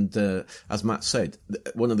us, and as Matt said,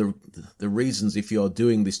 one of the reasons if you're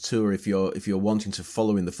doing this tour, if you're wanting to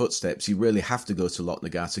follow in the footsteps, you really have to go to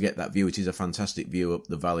Lochnagar to get that view. It is a fantastic view up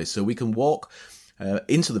the valley, so we can walk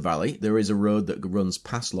into the valley. There is a road that runs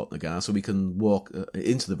past Lochnagar, so we can walk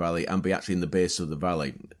into the valley and be actually in the base of the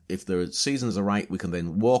valley. If the seasons are right, we can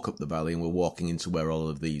then walk up the valley, and we're walking into where all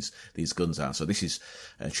of these guns are. So this is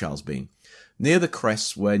Charles Bean. Near the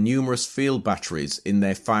crests were numerous field batteries in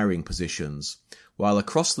their firing positions, while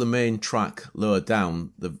across the main track lower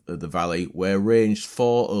down the valley were ranged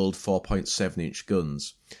 4 old 4.7-inch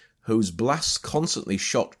guns, whose blasts constantly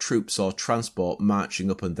shocked troops or transport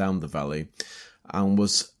marching up and down the valley, and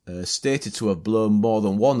was stated to have blown more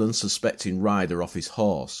than one unsuspecting rider off his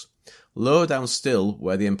horse. Lower down still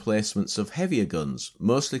were the emplacements of heavier guns,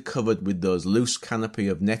 mostly covered with those loose canopy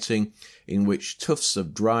of netting in which tufts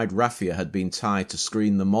of dried raffia had been tied to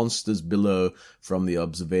screen the monsters below from the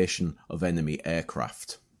observation of enemy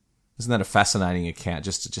aircraft. Isn't that a fascinating account?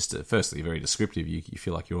 Just firstly, very descriptive. You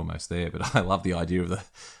feel like you're almost there, but I love the idea of the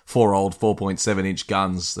 4 old 4.7-inch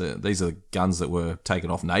guns. These are the guns that were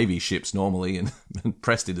taken off Navy ships normally and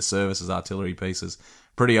pressed into service as artillery pieces.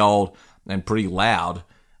 Pretty old and pretty loud.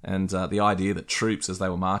 And the idea that troops, as they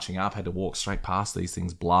were marching up, had to walk straight past these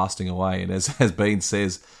things blasting away. And as Bean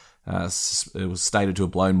says, It was stated to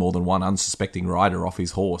have blown more than one unsuspecting rider off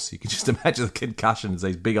his horse. You can just imagine the concussion as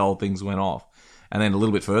these big old things went off. And then a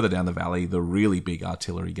little bit further down the valley, the really big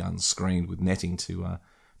artillery guns screened with netting to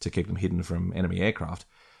keep them hidden from enemy aircraft.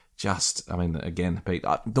 Again, Pete,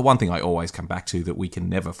 the one thing I always come back to that we can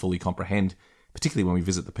never fully comprehend, particularly when we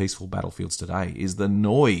visit the peaceful battlefields today, is the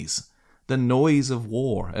noise. The noise of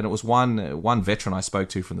war. And it was one veteran I spoke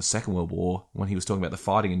to from the Second World War, when he was talking about the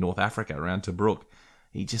fighting in North Africa around Tobruk.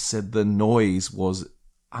 He just said the noise was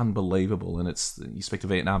unbelievable. And you speak to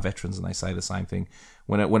Vietnam veterans and they say the same thing.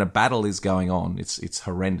 When a battle is going on, it's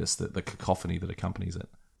horrendous, the cacophony that accompanies it.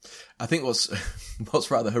 I think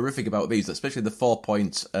what's rather horrific about these, especially the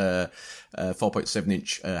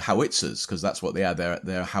 4.7-inch howitzers, because that's what they are.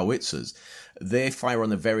 They're howitzers. They fire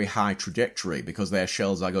on a very high trajectory because their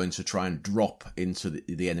shells are going to try and drop into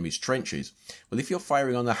the enemy's trenches. Well, if you're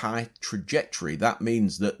firing on a high trajectory, that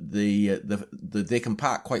means that they can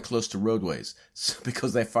park quite close to roadways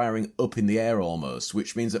because they're firing up in the air almost,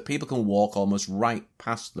 which means that people can walk almost right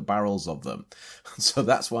past the barrels of them. So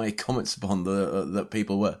that's why he comments upon that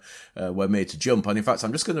people were made to jump. And in fact,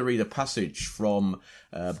 I'm just going to read a passage from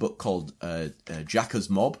a book called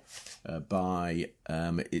Jacka's Mob. It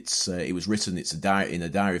was written, in a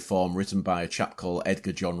diary form, written by a chap called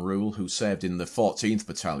Edgar John Rule, who served in the 14th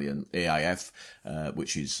Battalion AIF,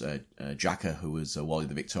 which is Jacka, who was awarded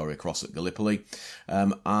the Victoria Cross at Gallipoli.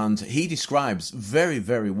 And he describes very,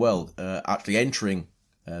 very well actually entering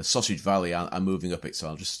Sausage Valley and moving up it.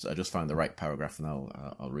 So I just found the right paragraph and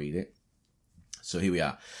I'll read it. So here we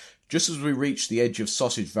are. Just as we reached the edge of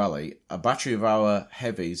Sausage Valley, a battery of our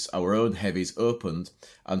own heavies, opened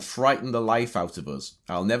and frightened the life out of us.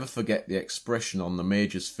 I'll never forget the expression on the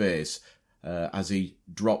Major's face as he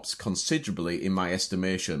dropped considerably in my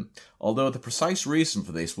estimation, although the precise reason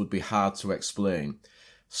for this would be hard to explain.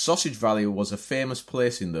 Sausage Valley was a famous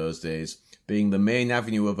place in those days, being the main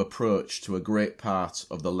avenue of approach to a great part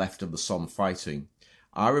of the left of the Somme fighting.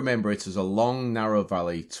 I remember it as a long, narrow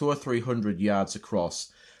valley, 200 or 300 yards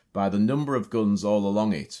across, by the number of guns all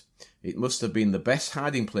along it. It must have been the best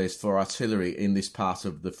hiding place for artillery in this part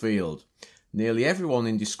of the field. Nearly everyone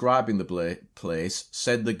in describing the place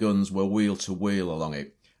said the guns were wheel to wheel along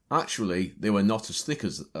it. Actually, they were not as thick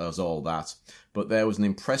as all that, but there was an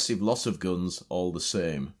impressive lot of guns all the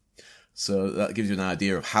same. So that gives you an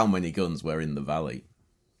idea of how many guns were in the valley.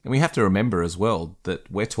 And we have to remember as well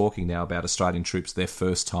that we're talking now about Australian troops their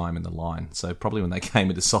first time in the line. So probably when they came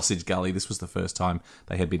into Sausage Gully, this was the first time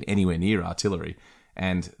they had been anywhere near artillery.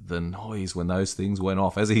 And the noise when those things went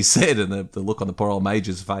off, as he said, and the look on the poor old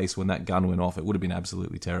Major's face when that gun went off, it would have been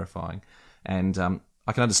absolutely terrifying. And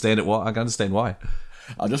I can understand it. I can understand why.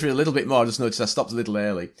 I'll just read a little bit more. I just noticed I stopped a little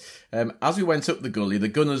early. As we went up the gully, the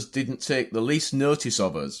gunners didn't take the least notice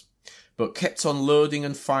of us, but kept on loading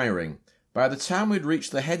and firing. By the time we'd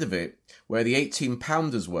reached the head of it, where the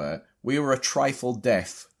 18-pounders were, we were a trifle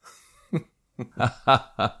deaf.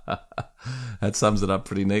 That sums it up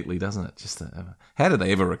pretty neatly, doesn't it? Just how did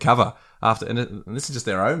they ever recover after? And this is just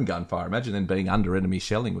their own gunfire. Imagine them being under enemy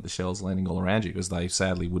shelling with the shells landing all around you, as they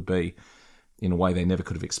sadly would be in a way they never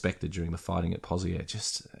could have expected during the fighting at Pozieres.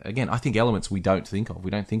 Just again, I think elements we don't think of.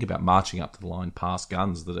 We don't think about marching up to the line past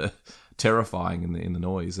guns that are terrifying in the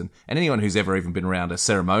noise. And anyone who's ever even been around a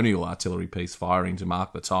ceremonial artillery piece firing to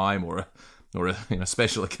mark the time or a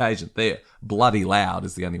special occasion, they're bloody loud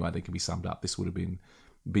is the only way they can be summed up. This would have been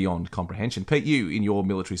beyond comprehension. Pete, you in your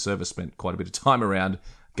military service spent quite a bit of time around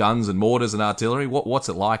guns and mortars and artillery. What's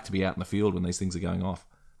it like to be out in the field when these things are going off?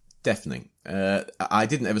 Deafening. I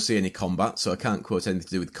didn't ever see any combat, so I can't quote anything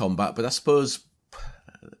to do with combat, but I suppose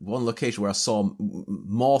one location where I saw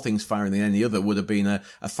more things firing than any other would have been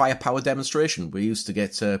a firepower demonstration. We used to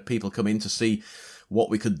get people come in to see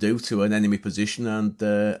what we could do to an enemy position,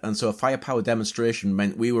 and so a firepower demonstration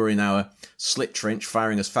meant we were in our slit trench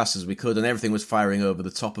firing as fast as we could, and everything was firing over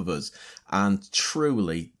the top of us, and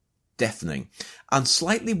truly deafening. And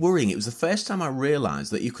slightly worrying, it was the first time I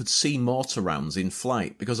realised that you could see mortar rounds in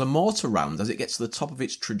flight, because a mortar round, as it gets to the top of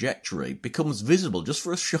its trajectory, becomes visible just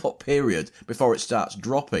for a short period before it starts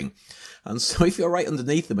dropping. And so if you're right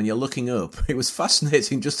underneath them and you're looking up, it was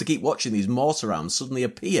fascinating just to keep watching these mortar rounds suddenly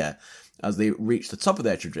appear as they reach the top of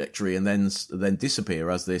their trajectory and then disappear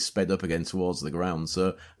as they sped up again towards the ground.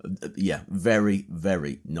 So, yeah, very,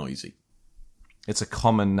 very noisy. It's a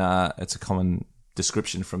common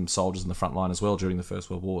description from soldiers in the front line as well during the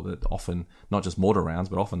First World War, that often, not just mortar rounds,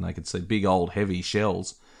 but often they could see big old heavy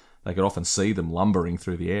shells. They could often see them lumbering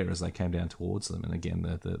through the air as they came down towards them. And again,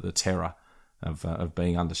 the terror of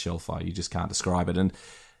being under shell fire, you just can't describe it. And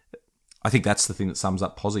I think that's the thing that sums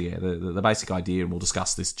up Pozières. The basic idea, and we'll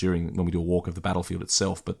discuss this when we do a walk of the battlefield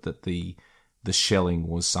itself, but that the shelling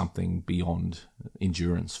was something beyond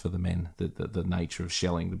endurance for the men, the nature of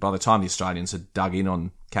shelling. By the time the Australians had dug in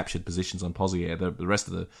on captured positions on Pozières, the rest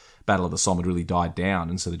of the Battle of the Somme had really died down,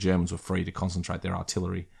 and so the Germans were free to concentrate their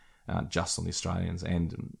artillery just on the Australians,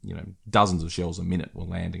 and dozens of shells a minute were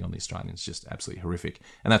landing on the Australians, just absolutely horrific.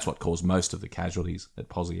 And that's what caused most of the casualties at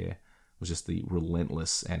Pozières, was just the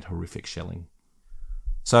relentless and horrific shelling.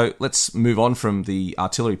 So let's move on from the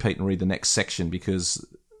artillery, Pete, and read the next section, because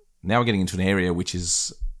now we're getting into an area which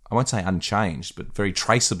is, I won't say unchanged, but very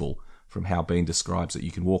traceable from how Bean describes it.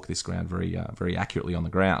 You can walk this ground very accurately on the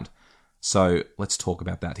ground. So let's talk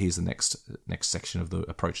about that. Here's the next section of the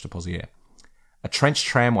approach to Pozières. A trench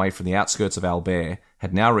tramway from the outskirts of Albert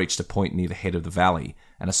had now reached a point near the head of the valley,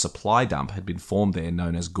 and a supply dump had been formed there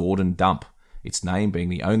known as Gordon Dump, its name being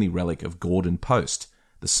the only relic of Gordon Post,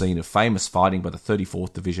 the scene of famous fighting by the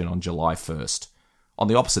 34th Division on July 1st. On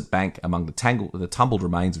the opposite bank, among the tumbled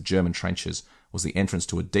remains of German trenches, was the entrance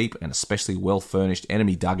to a deep and especially well-furnished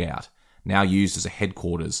enemy dugout, now used as a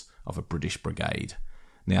headquarters of a British brigade.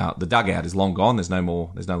 Now, the dugout is long gone. There's no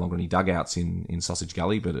longer any dugouts in Sausage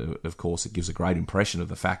Gully, but of course it gives a great impression of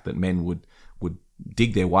the fact that men would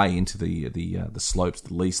dig their way into the slopes,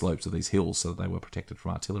 the lee slopes of these hills, so that they were protected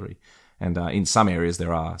from artillery. And in some areas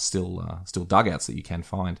there are still dugouts that you can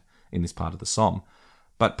find in this part of the Somme.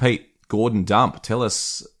 But Pete, Gordon Dump, tell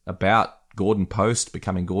us about Gordon Post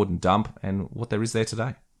becoming Gordon Dump and what there is there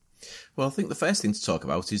today. Well, I think the first thing to talk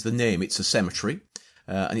about is the name. It's a cemetery,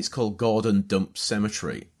 and it's called Gordon Dump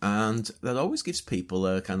Cemetery. And that always gives people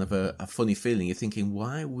a kind of a funny feeling. You're thinking,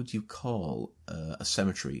 why would you call a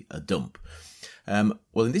cemetery a dump?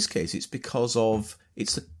 Well, in this case, it's because I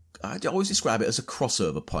always describe it as a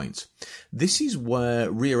crossover point. This is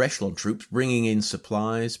where rear echelon troops bringing in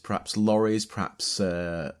supplies, perhaps lorries, perhaps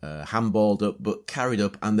handballed up, but carried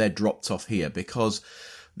up, and they're dropped off here because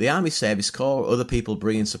the Army Service Corps, other people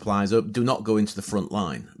bringing supplies up, do not go into the front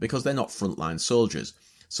line because they're not frontline soldiers.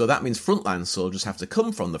 So that means frontline soldiers have to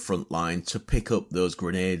come from the front line to pick up those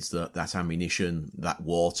grenades, that ammunition, that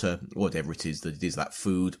water, whatever it is, that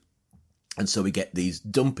food. And so we get these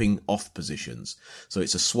dumping off positions. So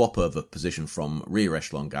it's a swap over position from rear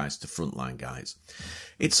echelon guys to frontline guys.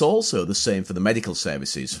 It's also the same for the medical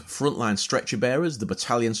services. Frontline stretcher bearers, the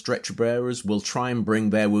battalion stretcher bearers, will try and bring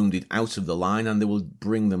their wounded out of the line, and they will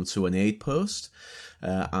bring them to an aid post.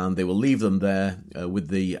 And they will leave them there with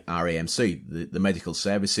the RAMC, the medical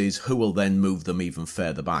services, who will then move them even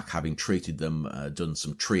further back, having treated them, done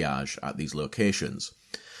some triage at these locations.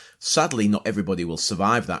 Sadly, not everybody will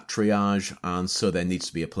survive that triage, and so there needs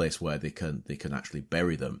to be a place where they can actually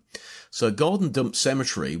bury them. So Gordon Dump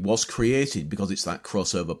Cemetery was created because it's that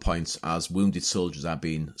crossover point as wounded soldiers are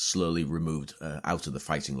being slowly removed out of the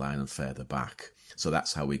fighting line and further back. So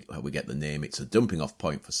that's how we get the name. It's a dumping off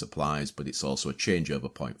point for supplies, but it's also a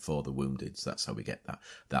changeover point for the wounded. So that's how we get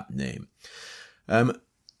that name.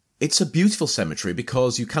 It's a beautiful cemetery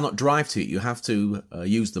because you cannot drive to it. You have to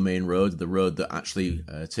use the main road, the road that actually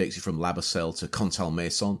takes you from La Basselle to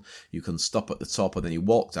Contalmaison. You can stop at the top and then you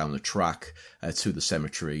walk down the track to the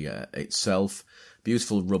cemetery itself.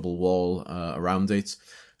 Beautiful rubble wall around it.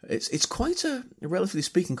 It's quite relatively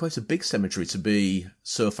speaking, quite a big cemetery to be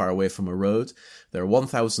so far away from a road. There are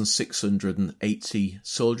 1,680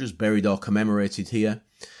 soldiers buried or commemorated here.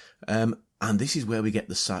 And this is where we get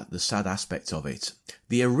the sad aspect of it.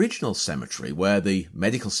 The original cemetery, where the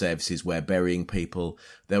medical services were burying people,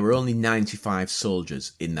 there were only 95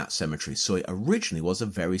 soldiers in that cemetery. So it originally was a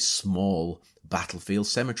very small battlefield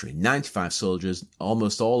cemetery. 95 soldiers,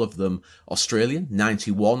 almost all of them Australian.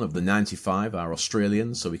 91 of the 95 are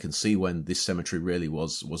Australians. So we can see when this cemetery really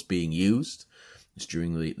was being used. It's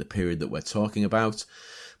during the period that we're talking about.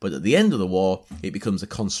 But at the end of the war, it becomes a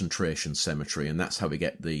concentration cemetery, and that's how we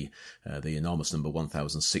get the enormous number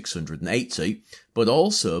 1,680. But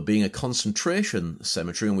also, being a concentration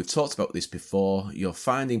cemetery, and we've talked about this before, you're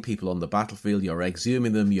finding people on the battlefield, you're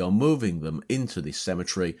exhuming them, you're moving them into this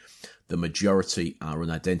cemetery. The majority are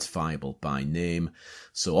unidentifiable by name.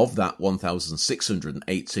 So of that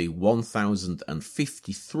 1,680,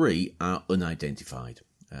 1,053 are unidentified.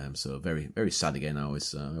 So very, very sad again. I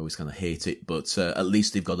always kind of hate it, but at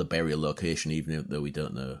least they've got a burial location, even though we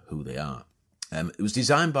don't know who they are. It was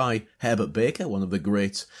designed by Herbert Baker, one of the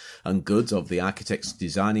great and good of the architects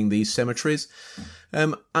designing these cemeteries.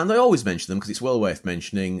 And I always mention them because it's well worth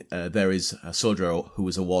mentioning. There is a soldier who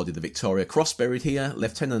was awarded the Victoria Cross buried here,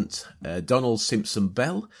 Lieutenant Donald Simpson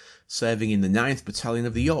Bell. serving in the 9th Battalion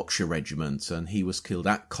of the Yorkshire Regiment, and he was killed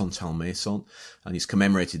at Contalmaison, and he's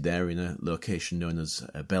commemorated there in a location known as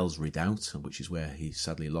Bell's Redoubt, which is where he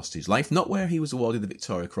sadly lost his life. Not where he was awarded the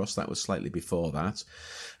Victoria Cross, that was slightly before that.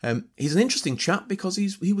 He's an interesting chap because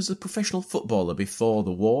he was a professional footballer before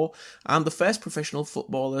the war, and the first professional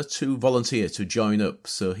footballer to volunteer to join up,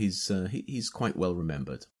 so he's quite well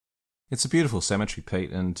remembered. It's a beautiful cemetery,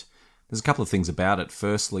 Pete, and there's a couple of things about it.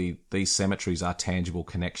 Firstly, these cemeteries are tangible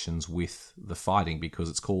connections with the fighting because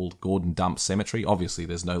it's called Gordon Dump Cemetery. Obviously,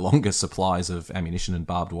 there's no longer supplies of ammunition and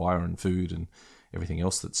barbed wire and food and everything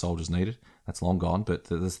else that soldiers needed. That's long gone, but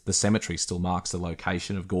the cemetery still marks the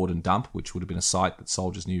location of Gordon Dump, which would have been a site that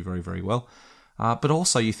soldiers knew very, very well. But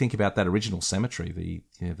also, you think about that original cemetery,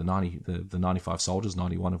 the 95 soldiers,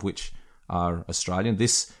 91 of which are Australian.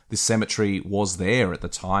 This cemetery was there at the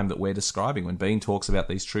time that we're describing. When Bean talks about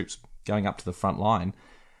these troops going up to the front line,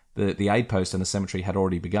 the aid post and the cemetery had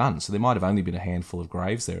already begun. So there might have only been a handful of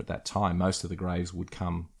graves there at that time. Most of the graves would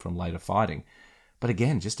come from later fighting. But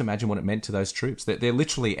again, just imagine what it meant to those troops. They're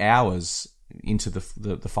literally hours into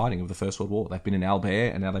the fighting of the First World War. They've been in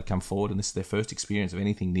Albert and now they've come forward, and this is their first experience of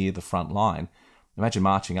anything near the front line. Imagine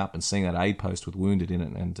marching up and seeing that aid post with wounded in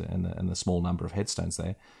it and the small number of headstones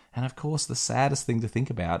there. And of course, the saddest thing to think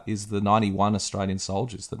about is the 91 Australian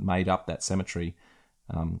soldiers that made up that cemetery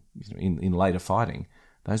in later fighting.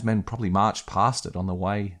 Those men probably marched past it on the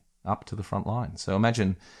way up to the front line. So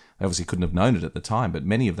imagine, they obviously couldn't have known it at the time, but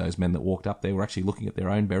many of those men that walked up there were actually looking at their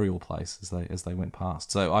own burial place as they went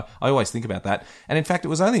past. So I always think about that. And in fact, it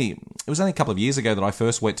was only a couple of years ago that I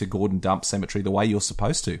first went to Gordon Dump Cemetery the way you're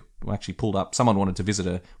supposed to. We actually pulled up. Someone wanted to visit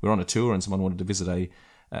we were on a tour, and someone wanted to visit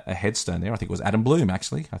a headstone there. I think it was Adam Bloom,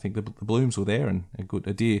 actually. I think the Blooms were there, and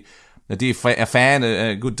a dear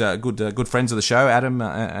fan, good friends of the show, Adam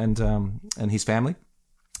and his family.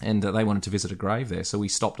 And they wanted to visit a grave there. So we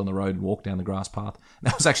stopped on the road and walked down the grass path.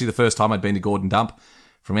 That was actually the first time I'd been to Gordon Dump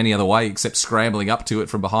from any other way except scrambling up to it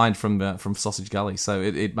from behind from Sausage Gully. So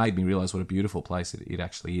it made me realise what a beautiful place it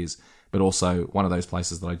actually is. But also one of those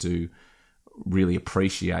places that I do really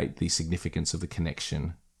appreciate the significance of the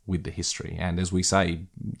connection with the history. And as we say,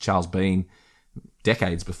 Charles Bean,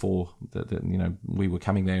 decades before we were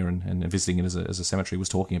coming there and visiting it as a cemetery, was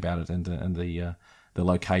talking about it and the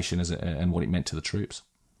location and what it meant to the troops.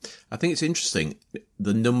 I think it's interesting,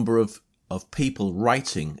 the number of people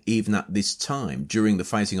writing, even at this time, during the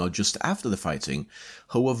fighting or just after the fighting,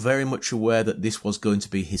 who were very much aware that this was going to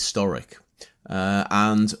be historic.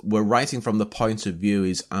 And were writing from the point of view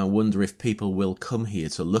is, I wonder if people will come here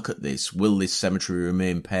to look at this. Will this cemetery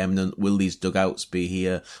remain permanent? Will these dugouts be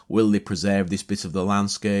here? Will they preserve this bit of the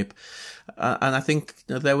landscape? And I think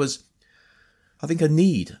there was... a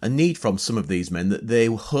need from some of these men that they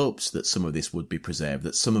hoped that some of this would be preserved,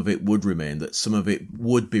 that some of it would remain, that some of it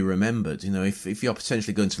would be remembered. If you're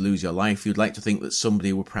potentially going to lose your life, you'd like to think that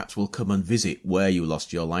somebody will come and visit where you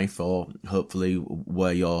lost your life, or hopefully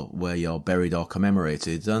where you're buried or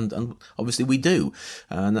commemorated. And obviously we do.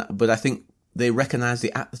 But I think they recognised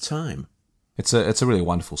it at the time. It's a really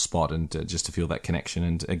wonderful spot, and just to feel that connection.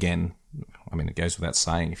 And again, I mean, it goes without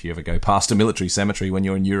saying, if you ever go past a military cemetery when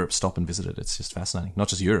you're in Europe, stop and visit it. It's just fascinating. Not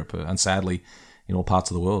just Europe, and sadly, in all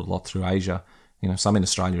parts of the world, a lot through Asia, some in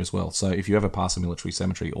Australia as well. So if you ever pass a military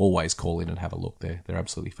cemetery, always call in and have a look there. They're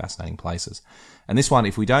absolutely fascinating places. And this one,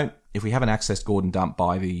 if we haven't accessed Gordon Dump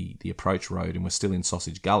by the approach road and we're still in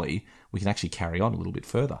Sausage Gully, we can actually carry on a little bit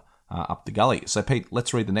further up the gully. So Pete,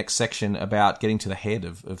 let's read the next section about getting to the head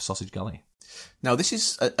of Sausage Gully. Now, this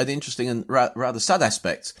is an interesting and rather sad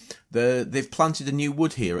aspect. They've planted a new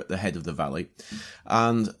wood here at the head of the valley,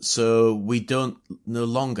 and so we don't no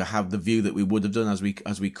longer have the view that we would have done as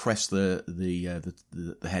we crest the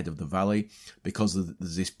head of the valley, because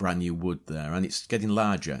there's this brand new wood there, and it's getting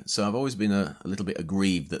larger. So I've always been a little bit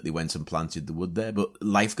aggrieved that they went and planted the wood there, but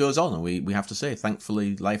life goes on, and we have to say,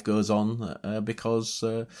 thankfully, life goes on because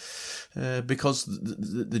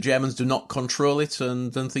the Germans do not control it,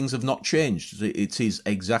 and things have not changed. It is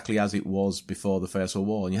exactly as it was before the First World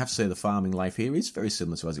War, and you have to say the farming life here is very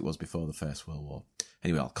similar to as it was before the First World War.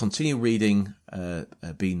 Anyway, I'll continue reading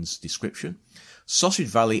Bean's description. Sausage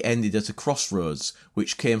Valley ended at a crossroads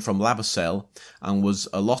which came from Labusel and was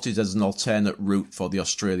allotted as an alternate route for the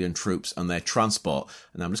Australian troops and their transport.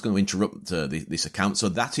 And I'm just going to interrupt this account. So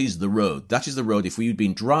that is the road. That is the road. If we'd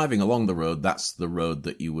been driving along the road, that's the road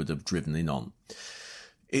that you would have driven in on.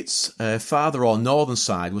 Its farther or northern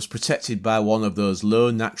side was protected by one of those low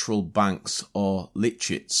natural banks or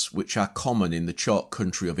litchits which are common in the chalk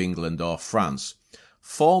country of England or France,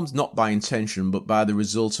 formed not by intention but by the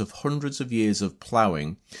result of hundreds of years of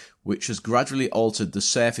ploughing, which has gradually altered the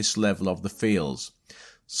surface level of the fields.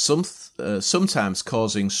 sometimes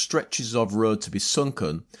causing stretches of road to be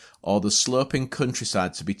sunken or the sloping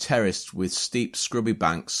countryside to be terraced with steep scrubby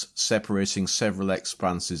banks separating several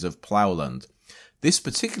expanses of ploughland. This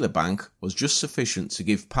particular bank was just sufficient to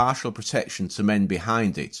give partial protection to men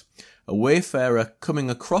behind it. A wayfarer coming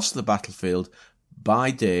across the battlefield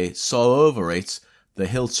by day saw over it the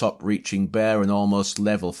hilltop reaching bare and almost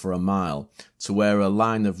level for a mile, to where a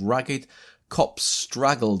line of ragged copse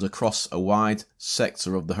straggled across a wide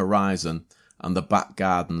sector of the horizon and the back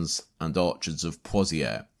gardens and orchards of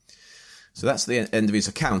Poitiers. So that's the end of his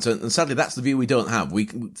account, and sadly that's the view we don't have.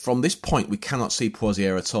 From this point we cannot see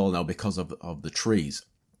Poitiers at all now because of the trees.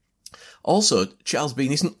 Also, Charles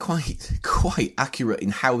Bean isn't quite accurate in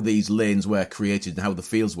how these lanes were created and how the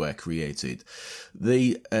fields were created.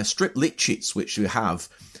 The strip litchets which we have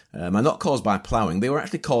are not caused by ploughing. They were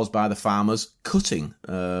actually caused by the farmers cutting,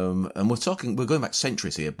 and we're going back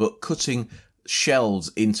centuries here, but cutting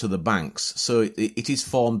shells into the banks. So it is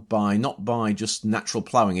formed not by just natural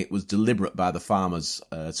ploughing. It was deliberate by the farmers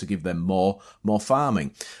to give them more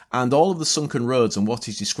farming. And all of the sunken roads, and what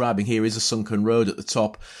he's describing here is a sunken road at the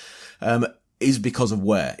top, is because of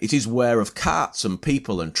wear. It is wear of carts and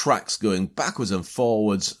people and tracks going backwards and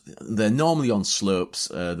forwards. They're normally on slopes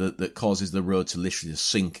that causes the road to literally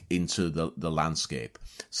sink into the landscape.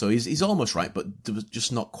 So he's almost right, but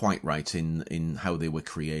just not quite right in how they were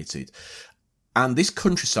created. And this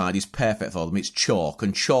countryside is perfect for them. It's chalk,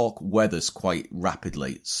 and chalk weathers quite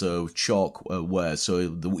rapidly. So chalk wears,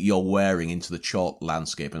 so you're wearing into the chalk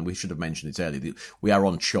landscape. And we should have mentioned it earlier. We are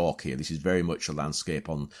on chalk here. This is very much a landscape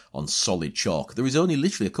on solid chalk. There is only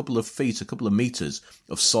literally a couple of meters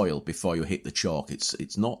of soil before you hit the chalk.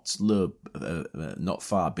 It's not low, not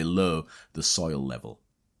far below the soil level.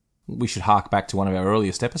 We should hark back to one of our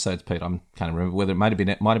earliest episodes, Pete. I can't remember whether it might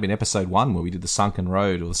have been episode 1 where we did the sunken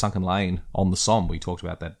road or the sunken lane on the Somme. We talked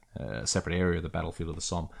about that separate area of the battlefield of the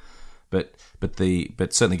Somme. But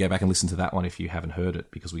certainly go back and listen to that one if you haven't heard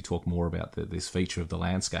it, because we talk more about this feature of the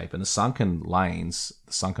landscape. And the sunken lanes,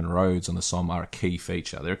 the sunken roads on the Somme are a key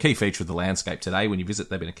feature. They're a key feature of the landscape today. When you visit,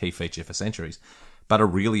 they've been a key feature for centuries, but a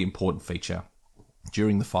really important feature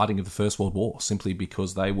during the fighting of the First World War, simply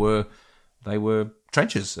because they were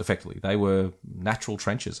trenches, effectively. They were natural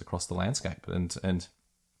trenches across the landscape, and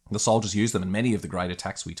the soldiers used them in many of the great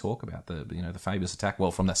attacks we talk about. The famous attack,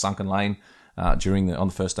 from that sunken lane on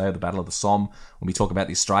the first day of the Battle of the Somme. When we talk about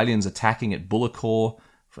the Australians attacking at Bullecourt,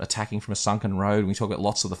 attacking from a sunken road. When we talk about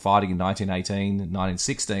lots of the fighting in 1918 and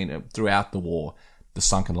 1916 throughout the war, the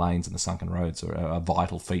sunken lanes and the sunken roads are a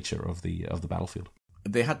vital feature of the battlefield.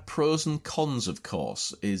 They had pros and cons, of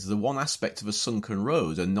course. Is the one aspect of a sunken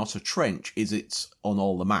road and not a trench is it's on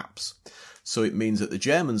all the maps. So it means that the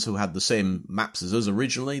Germans, who had the same maps as us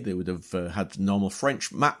originally, they would have had normal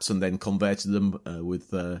French maps and then converted them with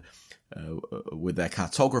their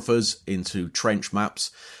cartographers into trench maps.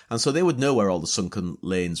 And so they would know where all the sunken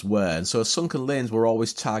lanes were. And so sunken lanes were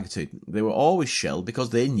always targeted. They were always shelled because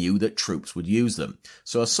they knew that troops would use them.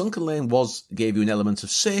 So a sunken lane gave you an element of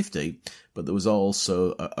safety, but there was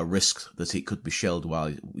also a risk that it could be shelled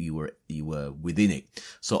while you were within it.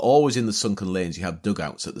 So always in the sunken lanes, you have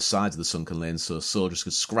dugouts at the sides of the sunken lanes, so soldiers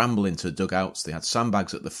could scramble into dugouts. They had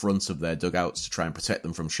sandbags at the front of their dugouts to try and protect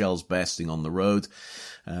them from shells bursting on the road.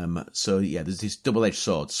 There's this double-edged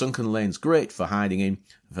sword. Sunken lanes, great for hiding in,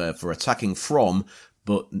 for attacking from,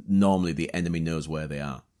 but normally the enemy knows where they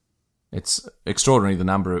are. It's extraordinary, the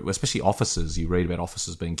number of, especially officers. You read about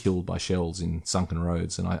officers being killed by shells in sunken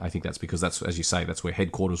roads, and I think that's because that's, as you say, that's where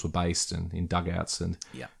headquarters were based, and in dugouts, and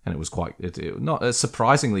it was not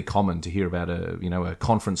surprisingly common to hear about a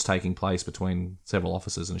conference taking place between several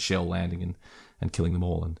officers and a shell landing and killing them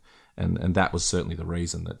all, and that was certainly the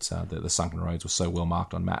reason that the sunken roads were so well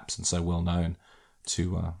marked on maps and so well known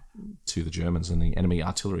to the Germans and the enemy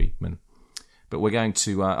artillerymen. But we're going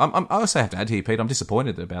to... I also have to add here, Pete, I'm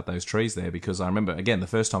disappointed about those trees there, because I remember, again, the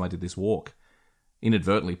first time I did this walk,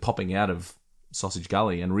 inadvertently popping out of Sausage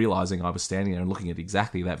Gully and realising I was standing there and looking at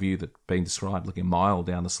exactly that view that's been described, looking a mile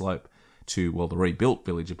down the slope to, the rebuilt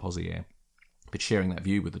village of Poitiers. But sharing that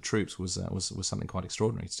view with the troops was something quite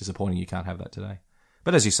extraordinary. It's disappointing you can't have that today.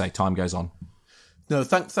 But as you say, time goes on. No,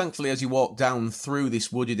 thankfully, as you walk down through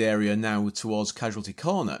this wooded area now towards Casualty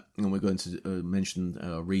Corner, and we're going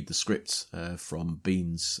to read the script from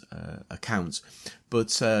Bean's account,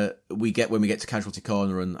 but when we get to Casualty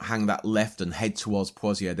Corner and hang that left and head towards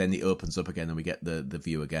Poitiers, then it opens up again and we get the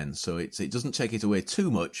view again. So it doesn't take it away too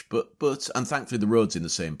much, but and thankfully the road's in the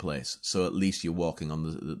same place, so at least you're walking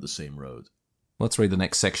on the same road. Let's read the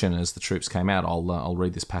next section as the troops came out. I'll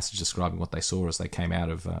read this passage describing what they saw as they came out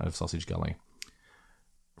of Sausage Gully.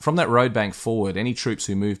 From that road bank forward, any troops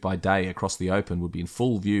who moved by day across the open would be in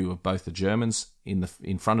full view of both the Germans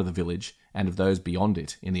in front of the village and of those beyond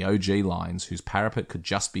it in the OG lines, whose parapet could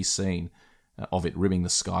just be seen of it rimming the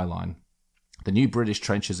skyline. The new British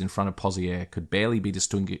trenches in front of Pozières could barely be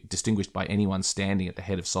distinguished by anyone standing at the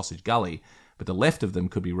head of Sausage Gully, but the left of them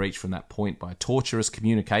could be reached from that point by a tortuous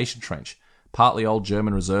communication trench, partly old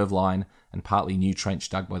German reserve line and partly new trench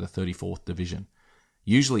dug by the 34th Division.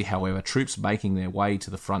 Usually, however, troops making their way to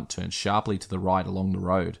the front turned sharply to the right along the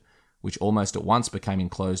road, which almost at once became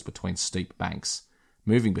enclosed between steep banks.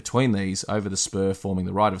 Moving between these, over the spur forming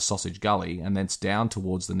the right of Sausage Gully, and thence down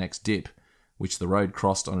towards the next dip, which the road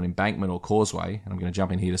crossed on an embankment or causeway, and I'm going to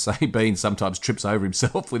jump in here to say Bean sometimes trips over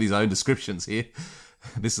himself with his own descriptions here.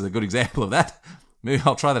 This is a good example of that.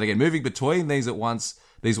 I'll try that again. Moving between these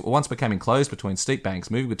once became enclosed between steep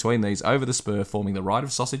banks, moving between these over the spur forming the right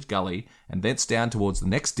of Sausage Gully, and thence down towards the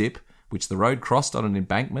next dip, which the road crossed on an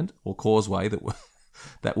embankment or causeway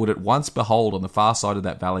that would at once behold on the far side of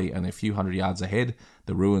that valley and a few hundred yards ahead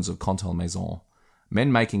the ruins of Contalmaison.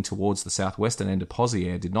 Men making towards the southwestern end of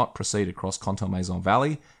Pozières did not proceed across Contalmaison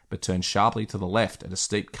Valley, but turned sharply to the left at a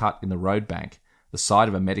steep cut in the road bank, the site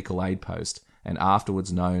of a medical aid post, and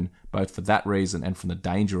afterwards known, both for that reason and from the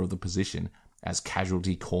danger of the position, as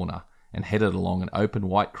Casualty Corner, and headed along an open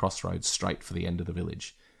white crossroads straight for the end of the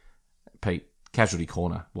village. Pete, Casualty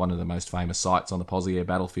Corner, one of the most famous sites on the Pozières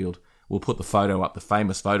battlefield. We'll put the photo up, the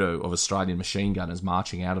famous photo of Australian machine gunners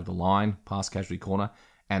marching out of the line past Casualty Corner,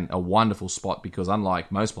 and a wonderful spot because unlike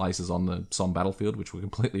most places on the Somme battlefield, which were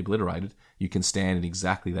completely obliterated, you can stand in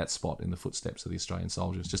exactly that spot in the footsteps of the Australian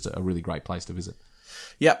soldiers. Just a really great place to visit.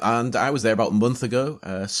 Yep, and I was there about a month ago.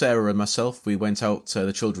 Sarah and myself, we went out,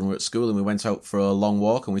 the children were at school, and we went out for a long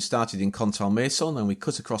walk, and we started in Contalmaison, and we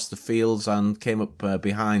cut across the fields and came up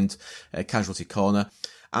behind Casualty Corner.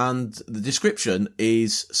 And the description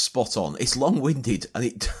is spot on. It's long-winded, and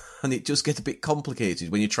it just gets a bit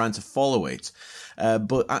complicated when you're trying to follow it.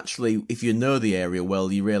 But actually, if you know the area well,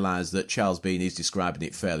 you realise that Charles Bean is describing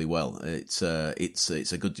it fairly well. It's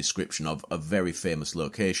a good description of a very famous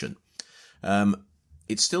location.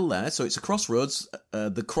 It's still there, so it's a crossroads.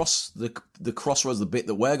 The crossroads, the bit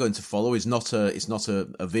that we're going to follow, is not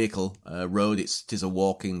a vehicle road. It is a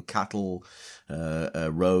walking cattle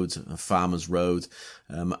road, a farmer's road,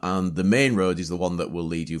 and the main road is the one that will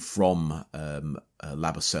lead you from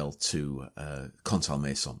La Basselle to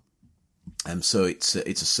Contalmaison. So it's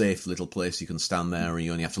a safe little place. You can stand there, and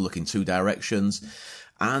you only have to look in two directions.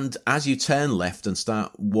 And as you turn left and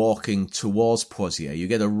start walking towards Pozières, you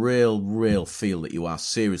get a real feel that you are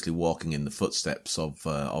seriously walking in the footsteps of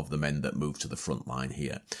the men that moved to the front line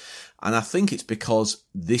here. And I think it's because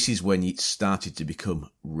this is when it started to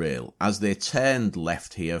become real. As they turned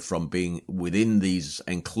left here from being within these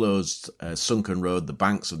enclosed sunken road, the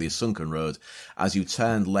banks of the sunken road, as you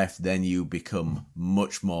turned left, then you become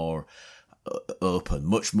much more open,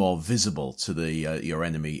 much more visible to the your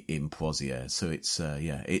enemy in Pozières. So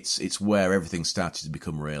it's where everything started to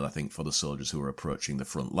become real, I think, for the soldiers who were approaching the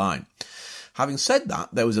front line. Having said that,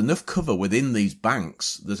 there was enough cover within these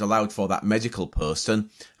banks that allowed for that medical post, and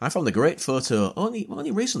I found a great photo only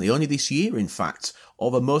recently, only this year, in fact,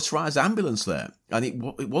 of a motorised ambulance there. And it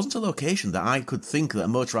wasn't a location that I could think that a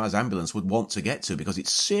motorised ambulance would want to get to because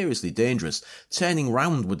it's seriously dangerous. Turning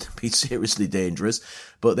round would be seriously dangerous.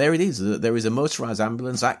 But there it is. There is a motorised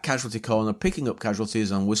ambulance at Casualty Corner picking up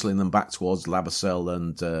casualties and whistling them back towards La Basselle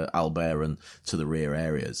and Albert and to the rear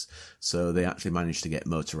areas. So they actually managed to get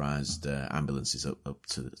motorised ambulances up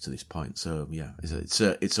to this point. So yeah,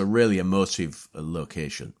 it's a really emotive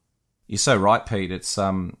location. You're so right, Pete. It's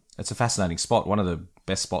a fascinating spot. One of the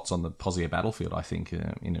best spots on the Pozières battlefield, I think,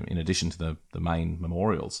 in addition to the main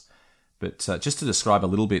memorials. But just to describe a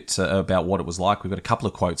little bit about what it was like, we've got a couple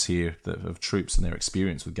of quotes here of troops and their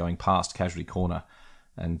experience with going past Casualty Corner.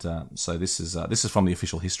 And so this is from the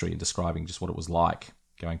official history, describing just what it was like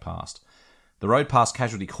going past. The road past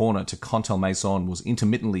Casualty Corner to Contalmaison was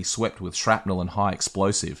intermittently swept with shrapnel and high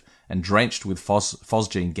explosive and drenched with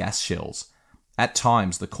phosgene gas shells. At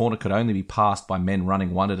times, the corner could only be passed by men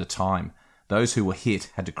running one at a time. Those who were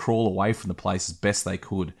hit had to crawl away from the place as best they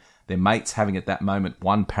could, their mates having at that moment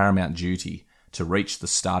one paramount duty: to reach the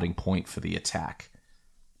starting point for the attack.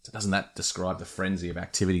 So doesn't that describe the frenzy of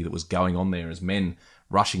activity that was going on there as men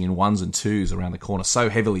rushing in ones and twos around the corner, so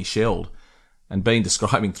heavily shelled? And Bean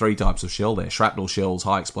describing three types of shell there: shrapnel shells,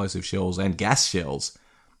 high explosive shells, and gas shells.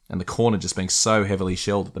 And the corner just being so heavily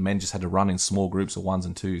shelled that the men just had to run in small groups of ones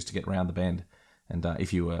and twos to get round the bend And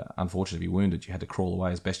if you were unfortunate to be wounded, you had to crawl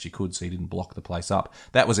away as best you could so you didn't block the place up.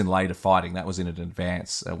 That was in later fighting. That was in an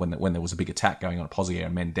advance when there was a big attack going on at Pozieres,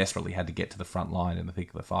 and men desperately had to get to the front line in the thick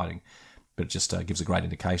of the fighting. But it just gives a great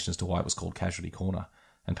indication as to why it was called Casualty Corner.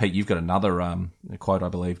 And Pete, you've got another quote, I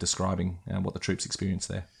believe, describing what the troops experienced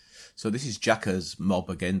there. So this is Jacka's Mob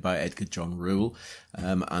again by Edgar John Rule,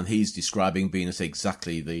 and he's describing being at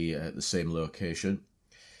exactly the same location.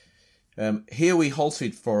 Here we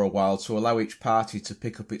halted for a while to allow each party to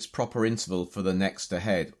pick up its proper interval for the next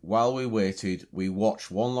ahead. While we waited, we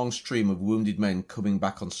watched one long stream of wounded men coming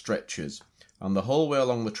back on stretchers, and the whole way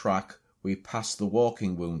along the track we passed the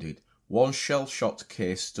walking wounded. One shell-shot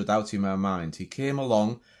case stood out in my mind. He came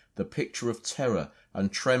along, the picture of terror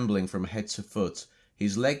and trembling from head to foot.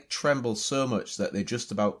 His leg trembled so much that they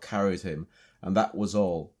just about carried him, and that was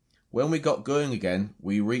all. When we got going again,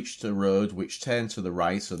 we reached a road which turned to the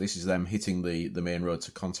right, so this is them hitting the main road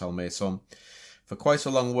to Contalmaison. For quite a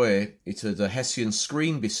long way, it had a Hessian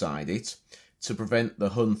screen beside it to prevent the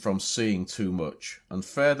Hun from seeing too much, and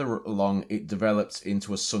further along it developed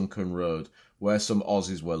into a sunken road where some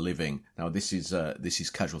Aussies were living. Now this is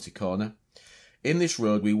Casualty Corner. In this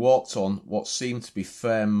road we walked on what seemed to be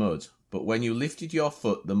firm mud, but when you lifted your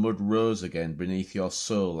foot the mud rose again beneath your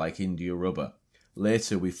sole like India rubber.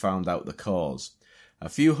 Later we found out the cause. A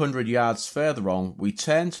few hundred yards further on, we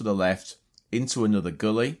turned to the left into another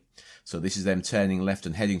gully, so this is them turning left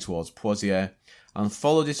and heading towards Pozieres, and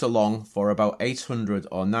followed it along for about 800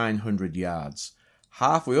 or 900 yards.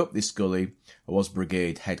 Halfway up this gully was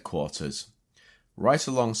brigade headquarters. Right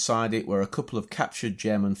alongside it were a couple of captured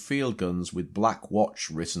German field guns with Black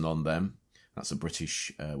Watch written on them. That's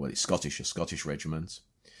a Scottish regiment.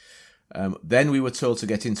 Then we were told to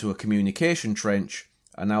get into a communication trench,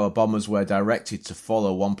 and our bombers were directed to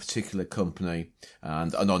follow one particular company,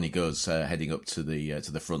 and on he goes, heading up to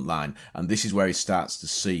the front line. And this is where he starts to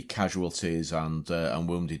see casualties and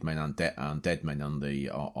wounded men and dead men on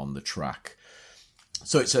the track.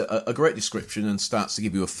 So it's a great description and starts to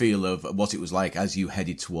give you a feel of what it was like as you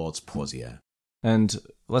headed towards Pozieres. And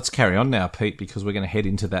let's carry on now, Pete, because we're going to head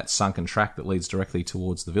into that sunken track that leads directly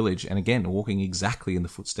towards the village. And again, walking exactly in the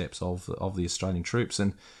footsteps of the Australian troops.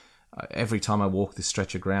 And every time I walk this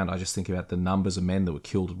stretch of ground, I just think about the numbers of men that were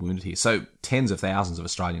killed and wounded here. So tens of thousands of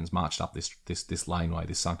Australians marched up this laneway,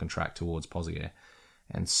 this sunken track towards Pozieres.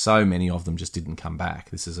 And so many of them just didn't come back.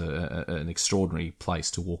 This is an extraordinary place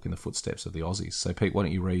to walk in the footsteps of the Aussies. So, Pete, why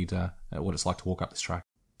don't you read what it's like to walk up this track?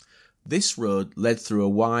 This road led through a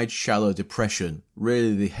wide, shallow depression,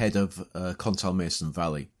 really the head of Contalmaison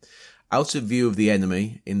Valley. Out of view of the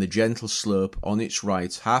enemy, in the gentle slope on its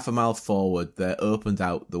right, half a mile forward, there opened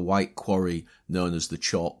out the white quarry known as the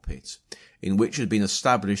Chalk Pit, in which had been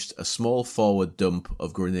established a small forward dump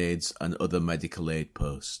of grenades and other medical aid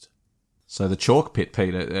post. So the Chalk Pit,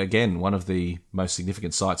 Peter, again, one of the most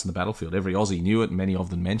significant sites in the battlefield. Every Aussie knew it, and many of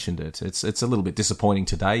them mentioned it. It's a little bit disappointing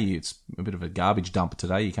today. It's a bit of a garbage dump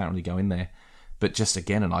today. You can't really go in there. But just,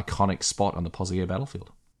 again, an iconic spot on the Pozieres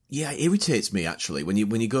battlefield. Yeah, it irritates me, actually, when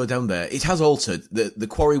you go down there. It has altered. The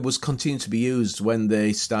quarry was continued to be used when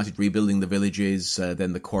they started rebuilding the villages.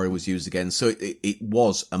 Then the quarry was used again. So it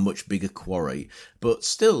was a much bigger quarry. But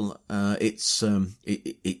still,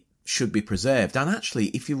 it should be preserved. And actually,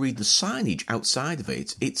 if you read the signage outside of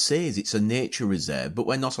it, it says it's a nature reserve, but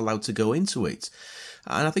we're not allowed to go into it.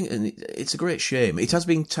 And I think it's a great shame. It has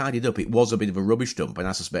been tidied up. It was a bit of a rubbish dump, and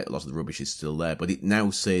I suspect a lot of the rubbish is still there, but it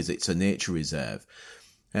now says it's a nature reserve.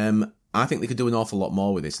 I think they could do an awful lot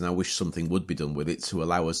more with it, and I wish something would be done with it to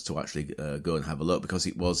allow us to actually go and have a look, because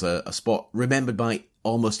it was a spot remembered by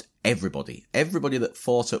almost everybody. Everybody that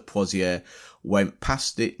fought at Pozieres went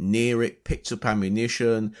past it, near it, picked up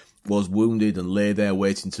ammunition, was wounded and lay there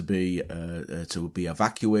waiting to be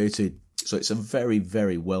evacuated. So it's a very,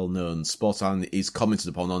 very well-known spot, and is commented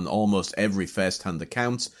upon on almost every first-hand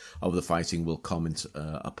account of the fighting will comment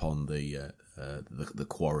upon the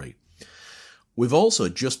quarry. We've also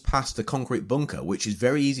just passed a concrete bunker, which is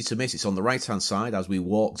very easy to miss. It's on the right-hand side as we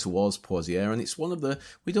walk towards Pozieres, and it's one of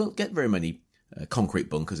we don't get very many concrete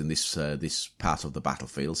bunkers in this part of the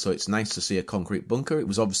battlefield, so it's nice to see a concrete bunker. It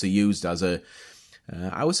was obviously used as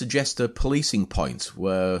I would suggest a policing point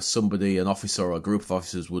where somebody, an officer or a group of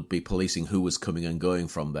officers would be policing who was coming and going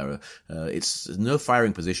from there. It's no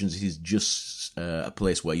firing positions. It is just a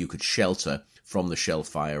place where you could shelter from the shell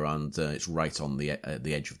fire, and it's right on the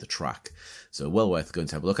edge of the track. So well worth going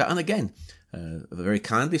to have a look at. And again, very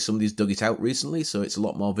kindly, somebody's dug it out recently, so it's a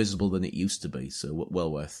lot more visible than it used to be. So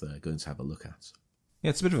well worth going to have a look at.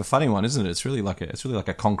 Yeah, it's a bit of a funny one, isn't it? It's really like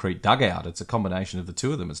a concrete dugout. It's a combination of the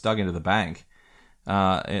two of them. It's dug into the bank.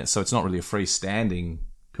 So it's not really a freestanding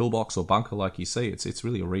pillbox or bunker like you see. It's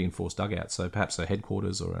really a reinforced dugout, so perhaps a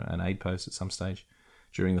headquarters or an aid post at some stage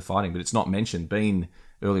during the fighting. But it's not mentioned. Bean,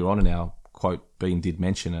 earlier on in our quote, Bean did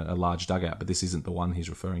mention a large dugout, but this isn't the one he's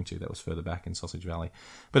referring to. That was further back in Sausage Valley.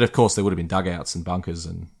 But of course, there would have been dugouts and bunkers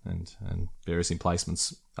and various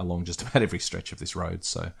emplacements along just about every stretch of this road.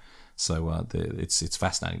 So it's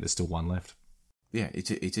fascinating. There's still one left. Yeah,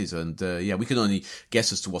 it is, and we can only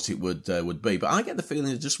guess as to what it would be. But I get the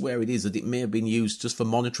feeling just where it is that it may have been used just for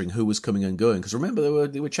monitoring who was coming and going. Because remember,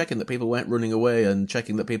 they were checking that people weren't running away and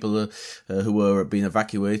checking that people who were being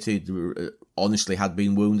evacuated honestly had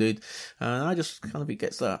been wounded. And I just kind of, it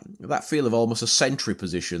gets that feel of almost a sentry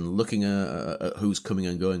position, looking at who's coming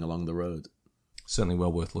and going along the road. Certainly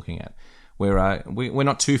well worth looking at. We're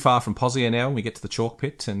not too far from Pozières now when we get to the chalk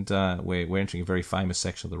pit, and we're entering a very famous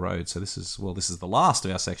section of the road. So this is the last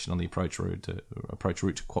of our section on the approach route to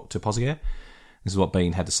Pozières. This is what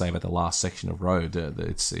Bean had to say about the last section of road.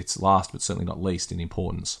 It's last, but certainly not least in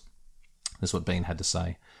importance. This is what Bean had to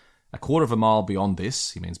say. A quarter of a mile beyond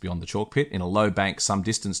this, he means beyond the chalk pit, in a low bank some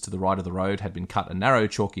distance to the right of the road, had been cut a narrow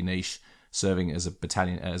chalky niche, serving as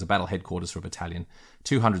a battle headquarters for a battalion.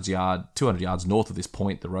 200 yards north of this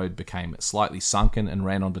point, the road became slightly sunken and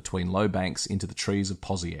ran on between low banks into the trees of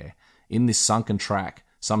Pozières. In this sunken track,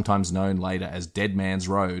 sometimes known later as Dead Man's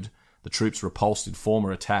Road, the troops repulsed in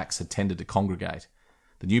former attacks had tended to congregate.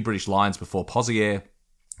 The new British lines before Pozières,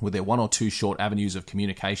 with their one or two short avenues of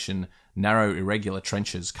communication, narrow irregular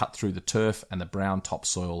trenches cut through the turf and the brown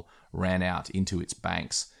topsoil, ran out into its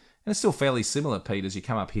banks. And it's still fairly similar, Pete, as you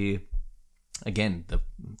come up here. Again,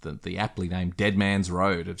 the aptly named Dead Man's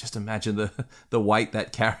Road. Just imagine the weight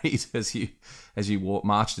that carried as you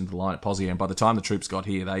marched into the line at Pozières. And by the time the troops got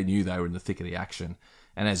here, they knew they were in the thick of the action.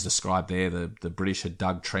 And as described there, the British had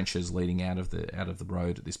dug trenches leading out of the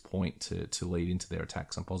road at this point to lead into their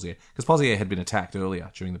attacks on Pozières. Because Pozières had been attacked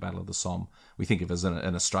earlier during the Battle of the Somme. We think of it as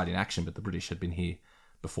an Australian action, but the British had been here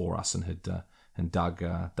before us and had dug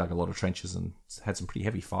a lot of trenches and had some pretty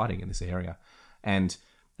heavy fighting in this area. And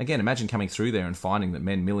again, imagine coming through there and finding that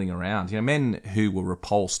men milling around, men who were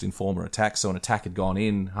repulsed in former attacks. So an attack had gone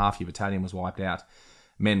in, half your battalion was wiped out.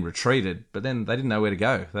 Men retreated, but then they didn't know where to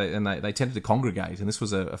go. They tended to congregate, and this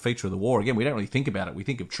was a feature of the war. Again, we don't really think about it. We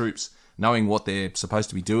think of troops knowing what they're supposed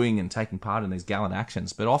to be doing and taking part in these gallant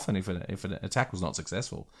actions. But often, if an attack was not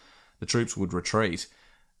successful, the troops would retreat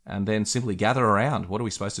and then simply gather around. What are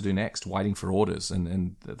we supposed to do next? Waiting for orders.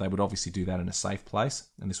 And they would obviously do that in a safe place,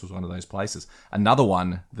 and this was one of those places. Another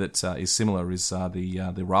one that is similar is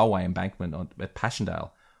the railway embankment at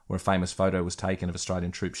Passchendaele, where a famous photo was taken of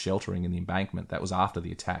Australian troops sheltering in the embankment. That was after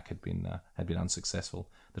the attack had been unsuccessful.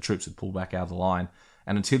 The troops had pulled back out of the line,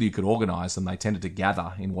 and until you could organise them, they tended to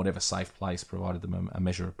gather in whatever safe place provided them a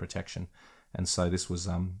measure of protection. And so this was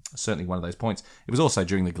certainly one of those points. It was also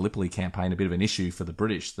during the Gallipoli campaign a bit of an issue for the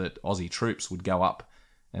British that Aussie troops would go up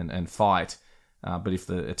and fight, but if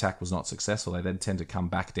the attack was not successful, they then tend to come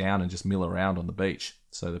back down and just mill around on the beach.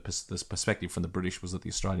 So the perspective from the British was that the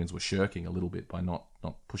Australians were shirking a little bit by not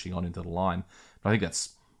pushing on into the line. But I think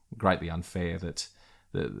that's greatly unfair. That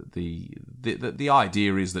the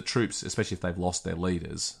idea is that troops, especially if they've lost their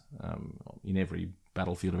leaders, in every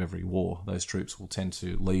battlefield of every war, those troops will tend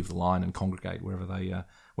to leave the line and congregate wherever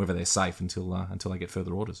they're safe until they get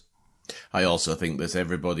further orders. I also think that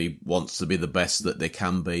everybody wants to be the best that they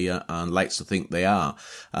can be and likes to think they are.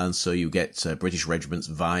 And so you get British regiments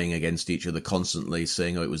vying against each other constantly,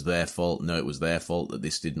 saying, oh, it was their fault. No, it was their fault that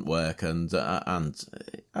this didn't work. And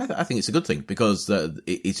I think it's a good thing because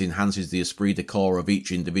it enhances the esprit de corps of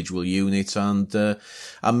each individual unit and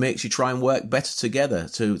makes you try and work better together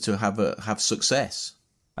to have success.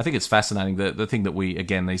 I think it's fascinating. The thing that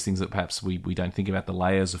these things that perhaps we don't think about, the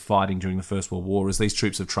layers of fighting during the First World War, is these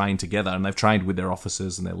troops have trained together and they've trained with their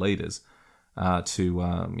officers and their leaders to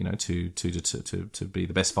be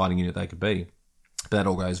the best fighting unit they could be. But that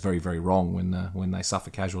all goes very, very wrong when they suffer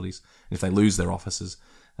casualties. If they lose their officers,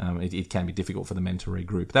 it can be difficult for the men to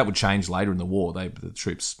regroup. That would change later in the war. The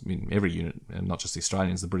troops, every unit, and not just the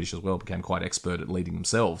Australians, the British as well, became quite expert at leading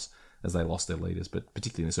themselves as they lost their leaders. But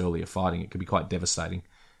particularly in this earlier fighting, it could be quite devastating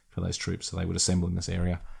for those troops, so they would assemble in this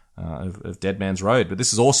area of Dead Man's Road. But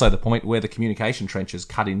this is also the point where the communication trenches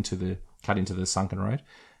cut into the sunken road.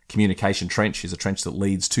 Communication trench is a trench that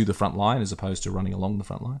leads to the front line as opposed to running along the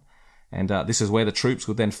front line. And this is where the troops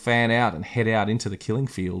would then fan out and head out into the killing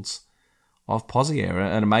fields of Pozières.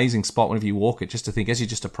 An amazing spot whenever you walk it, just to think, as you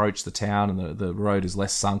just approach the town and the road is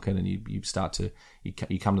less sunken and you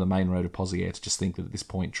come to the main road of Pozières, to just think that at this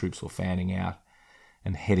point troops were fanning out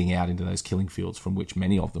and heading out into those killing fields from which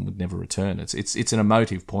many of them would never return. It's an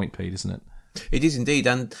emotive point, Pete, isn't it? It is indeed,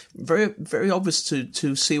 and very, very obvious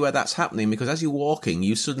to see where that's happening, because as you're walking,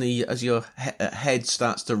 you suddenly, as your head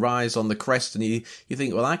starts to rise on the crest, and you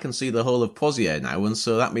think, well, I can see the whole of Pozières now, and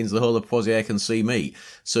so that means the whole of Pozières can see me.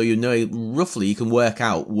 So roughly you can work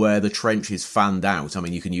out where the trench is fanned out. I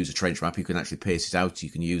mean, you can use a trench map, you can actually pace it out, you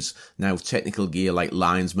can use now technical gear like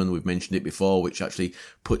Linesman, we've mentioned it before, which actually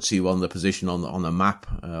puts you on the position on a map,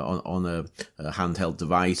 on a handheld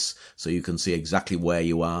device, so you can see exactly where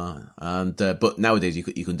you are. And but nowadays you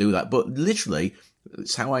can do that. But literally,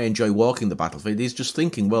 it's how I enjoy walking the battlefield, is just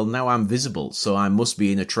thinking, well, now I'm visible, so I must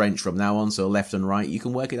be in a trench from now on, so left and right, you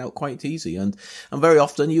can work it out quite easy. And very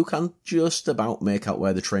often you can just about make out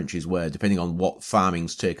where the trenches were, depending on what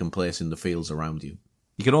farming's taken place in the fields around you.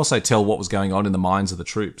 You can also tell what was going on in the minds of the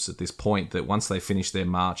troops at this point, that once they finished their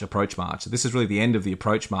approach march, this is really the end of the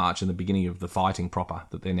approach march and the beginning of the fighting proper,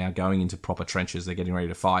 that they're now going into proper trenches, they're getting ready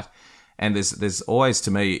to fight. And there's always,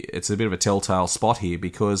 to me, it's a bit of a telltale spot here,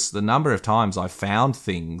 because the number of times I've found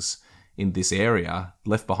things in this area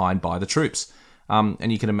left behind by the troops.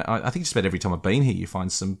 And you can, I think just about every time I've been here, you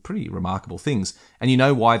find some pretty remarkable things. And you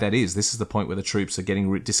know why that is. This is the point where the troops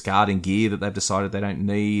are discarding gear that they've decided they don't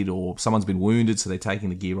need, or someone's been wounded, so they're taking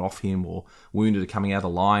the gear off him, or wounded are coming out of the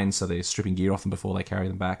line, so they're stripping gear off them before they carry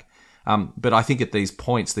them back. But I think at these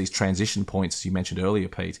points, these transition points, as you mentioned earlier,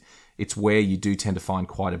 Pete, it's where you do tend to find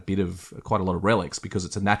quite a lot of relics, because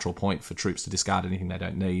it's a natural point for troops to discard anything they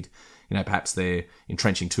don't need. You know, perhaps their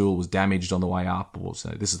entrenching tool was damaged on the way up, or so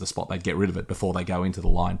this is the spot they'd get rid of it before they go into the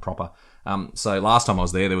line proper. So last time I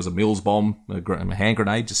was there was a Mills bomb, a hand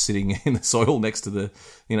grenade just sitting in the soil next to the,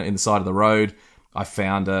 in the side of the road. I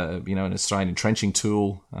found an Australian entrenching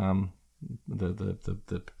tool.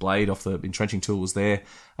 The blade off the entrenching tool was there.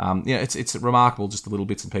 It's remarkable, just the little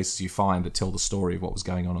bits and pieces you find that tell the story of what was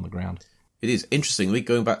going on the ground. It is. Interestingly,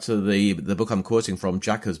 going back to the book I'm quoting from,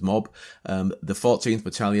 Jacka's Mob, the 14th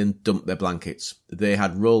Battalion dumped their blankets. They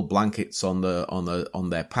had rolled blankets on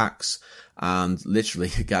their packs, and literally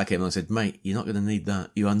a guy came along and said, "Mate, you're not going to need that.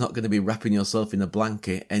 You are not going to be wrapping yourself in a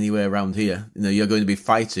blanket anywhere around here. You're going to be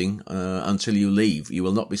fighting until you leave. You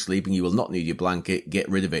will not be sleeping. You will not need your blanket. Get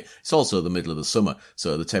rid of it." It's also the middle of the summer,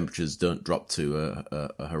 so the temperatures don't drop to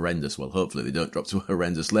a horrendous, well, hopefully they don't drop to a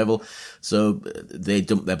horrendous level. So they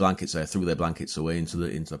dumped their blankets there, threw their blankets away into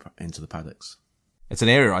the paddocks. It's an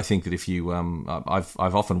area, I think, that if you,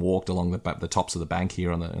 I've often walked along the tops of the bank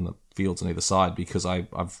here in the fields on either side, because I've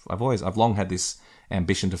long had this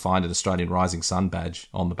ambition to find an Australian Rising Sun badge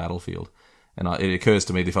on the battlefield, and it occurs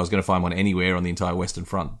to me that if I was going to find one anywhere on the entire Western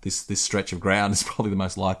Front, this stretch of ground is probably the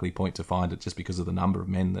most likely point to find it, just because of the number of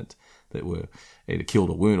men that were either killed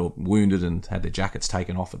or wounded and had their jackets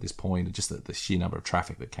taken off at this point, and just the sheer number of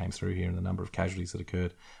traffic that came through here and the number of casualties that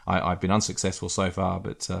occurred. I've been unsuccessful so far,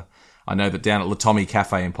 but I know that down at Le Tommy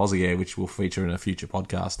Cafe in Pozières, which will feature in a future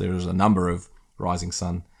podcast, there is a number of Rising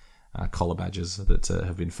Sun collar badges that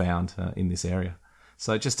have been found in this area.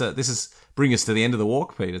 So just this is bring us to the end of the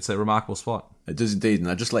walk, Pete. It's a remarkable spot. It does indeed, and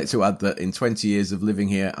I'd just like to add that in 20 years of living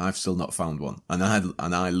here, I've still not found one, and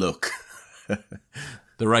I look.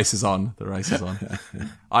 The race is on.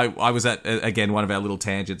 I was at, again, one of our little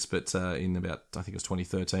tangents, but in about, I think it was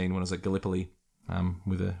 2013, when I was at Gallipoli.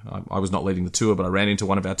 I was not leading the tour, but I ran into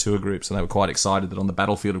one of our tour groups, and they were quite excited that on the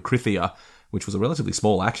battlefield of Krithia, which was a relatively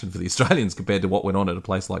small action for the Australians compared to what went on at a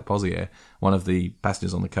place like Pozières, one of the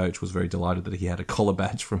passengers on the coach was very delighted that he had a collar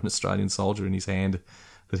badge from an Australian soldier in his hand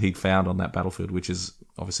that he'd found on that battlefield, which is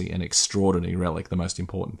obviously an extraordinary relic, the most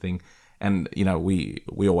important thing. And, we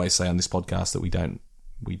always say on this podcast that we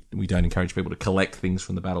don't encourage people to collect things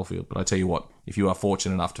from the battlefield. But I tell you what, if you are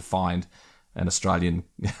fortunate enough to find an Australian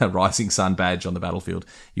Rising Sun badge on the battlefield,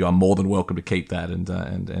 you are more than welcome to keep that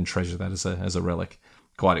and treasure that as a relic.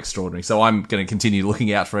 Quite extraordinary. So I'm going to continue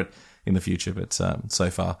looking out for it in the future, but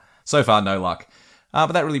so far no luck.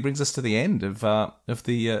 But that really brings us to the end of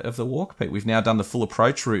the walk, Pete. We've now done the full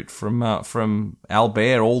approach route from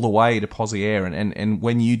Albert all the way to Pozières, and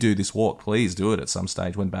when you do this walk, please do it at some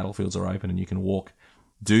stage when battlefields are open and you can walk.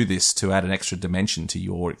 Do this to add an extra dimension to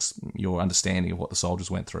your understanding of what the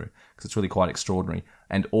soldiers went through, because it's really quite extraordinary.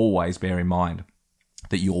 And always bear in mind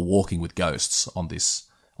that you're walking with ghosts on this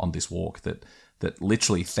walk. That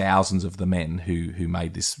literally thousands of the men who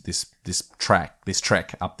made this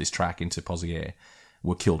trek up this track into Pozières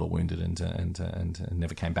were killed or wounded and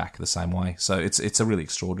never came back the same way. So it's a really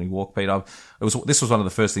extraordinary walk, Pete. This was one of the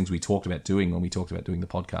first things we talked about doing when we talked about doing the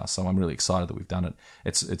podcast. So I'm really excited that we've done it.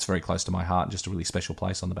 It's very close to my heart, and just a really special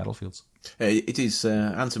place on the battlefields. It is,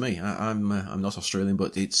 and to me, I'm not Australian,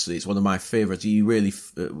 but it's one of my favourites. You really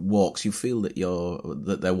walks. You feel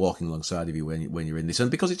that they're walking alongside of you when you're in this, and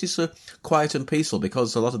because it is so quiet and peaceful.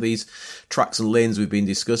 Because a lot of these tracks and lanes we've been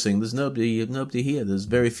discussing, there's nobody here. There's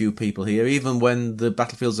very few people here. Even when the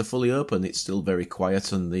battlefields are fully open, it's still very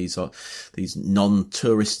quiet, and these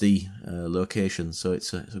non-touristy locations. So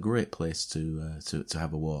it's a great place to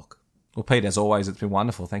have a walk. Well, Pete, as always, it's been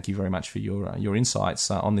wonderful. Thank you very much for your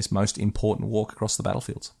insights on this most important walk across the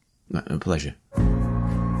battlefields. A pleasure.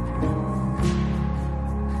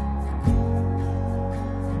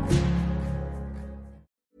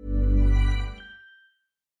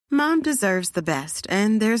 Mom deserves the best,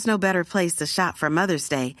 and there's no better place to shop for Mother's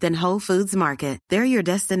Day than Whole Foods Market. They're your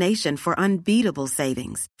destination for unbeatable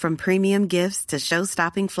savings, from premium gifts to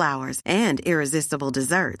show-stopping flowers and irresistible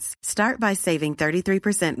desserts. Start by saving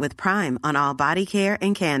 33% with Prime on all body care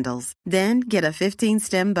and candles. Then get a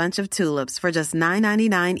 15-stem bunch of tulips for just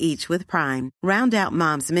 $9.99 each with Prime. Round out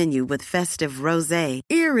Mom's menu with festive rosé,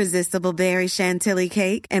 irresistible berry chantilly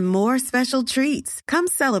cake, and more special treats. Come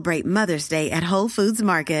celebrate Mother's Day at Whole Foods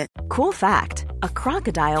Market. Cool fact, a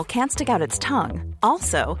crocodile can't stick out its tongue.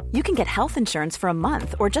 Also, you can get health insurance for a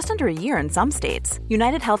month or just under a year in some states.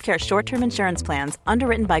 United Healthcare short-term insurance plans,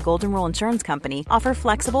 underwritten by Golden Rule Insurance Company, offer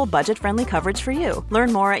flexible, budget-friendly coverage for you.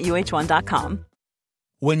 Learn more at uh1.com.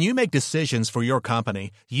 When you make decisions for your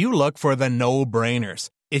company, you look for the no-brainers.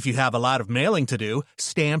 If you have a lot of mailing to do,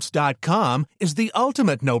 Stamps.com is the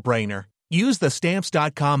ultimate no-brainer. Use the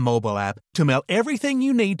Stamps.com mobile app to mail everything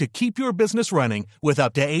you need to keep your business running with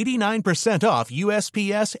up to 89% off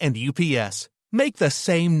USPS and UPS. Make the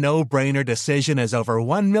same no-brainer decision as over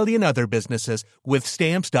 1 million other businesses with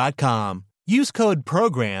Stamps.com. Use code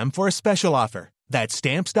PROGRAM for a special offer. That's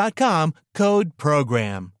Stamps.com, code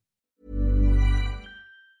PROGRAM.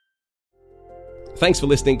 Thanks for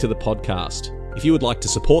listening to the podcast. If you would like to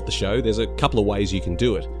support the show, there's a couple of ways you can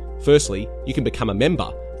do it. Firstly, you can become a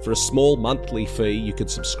member. For a small monthly fee, you could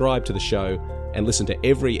subscribe to the show and listen to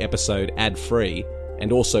every episode ad-free,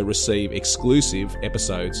 and also receive exclusive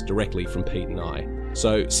episodes directly from Pete and I.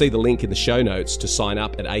 So see the link in the show notes to sign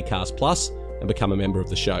up at Acast Plus and become a member of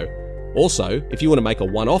the show. Also, if you want to make a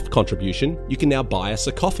one-off contribution, you can now buy us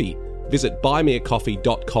a coffee. Visit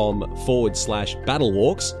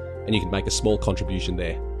buymeacoffee.com/battlewalks and you can make a small contribution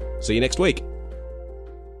there. See you next week.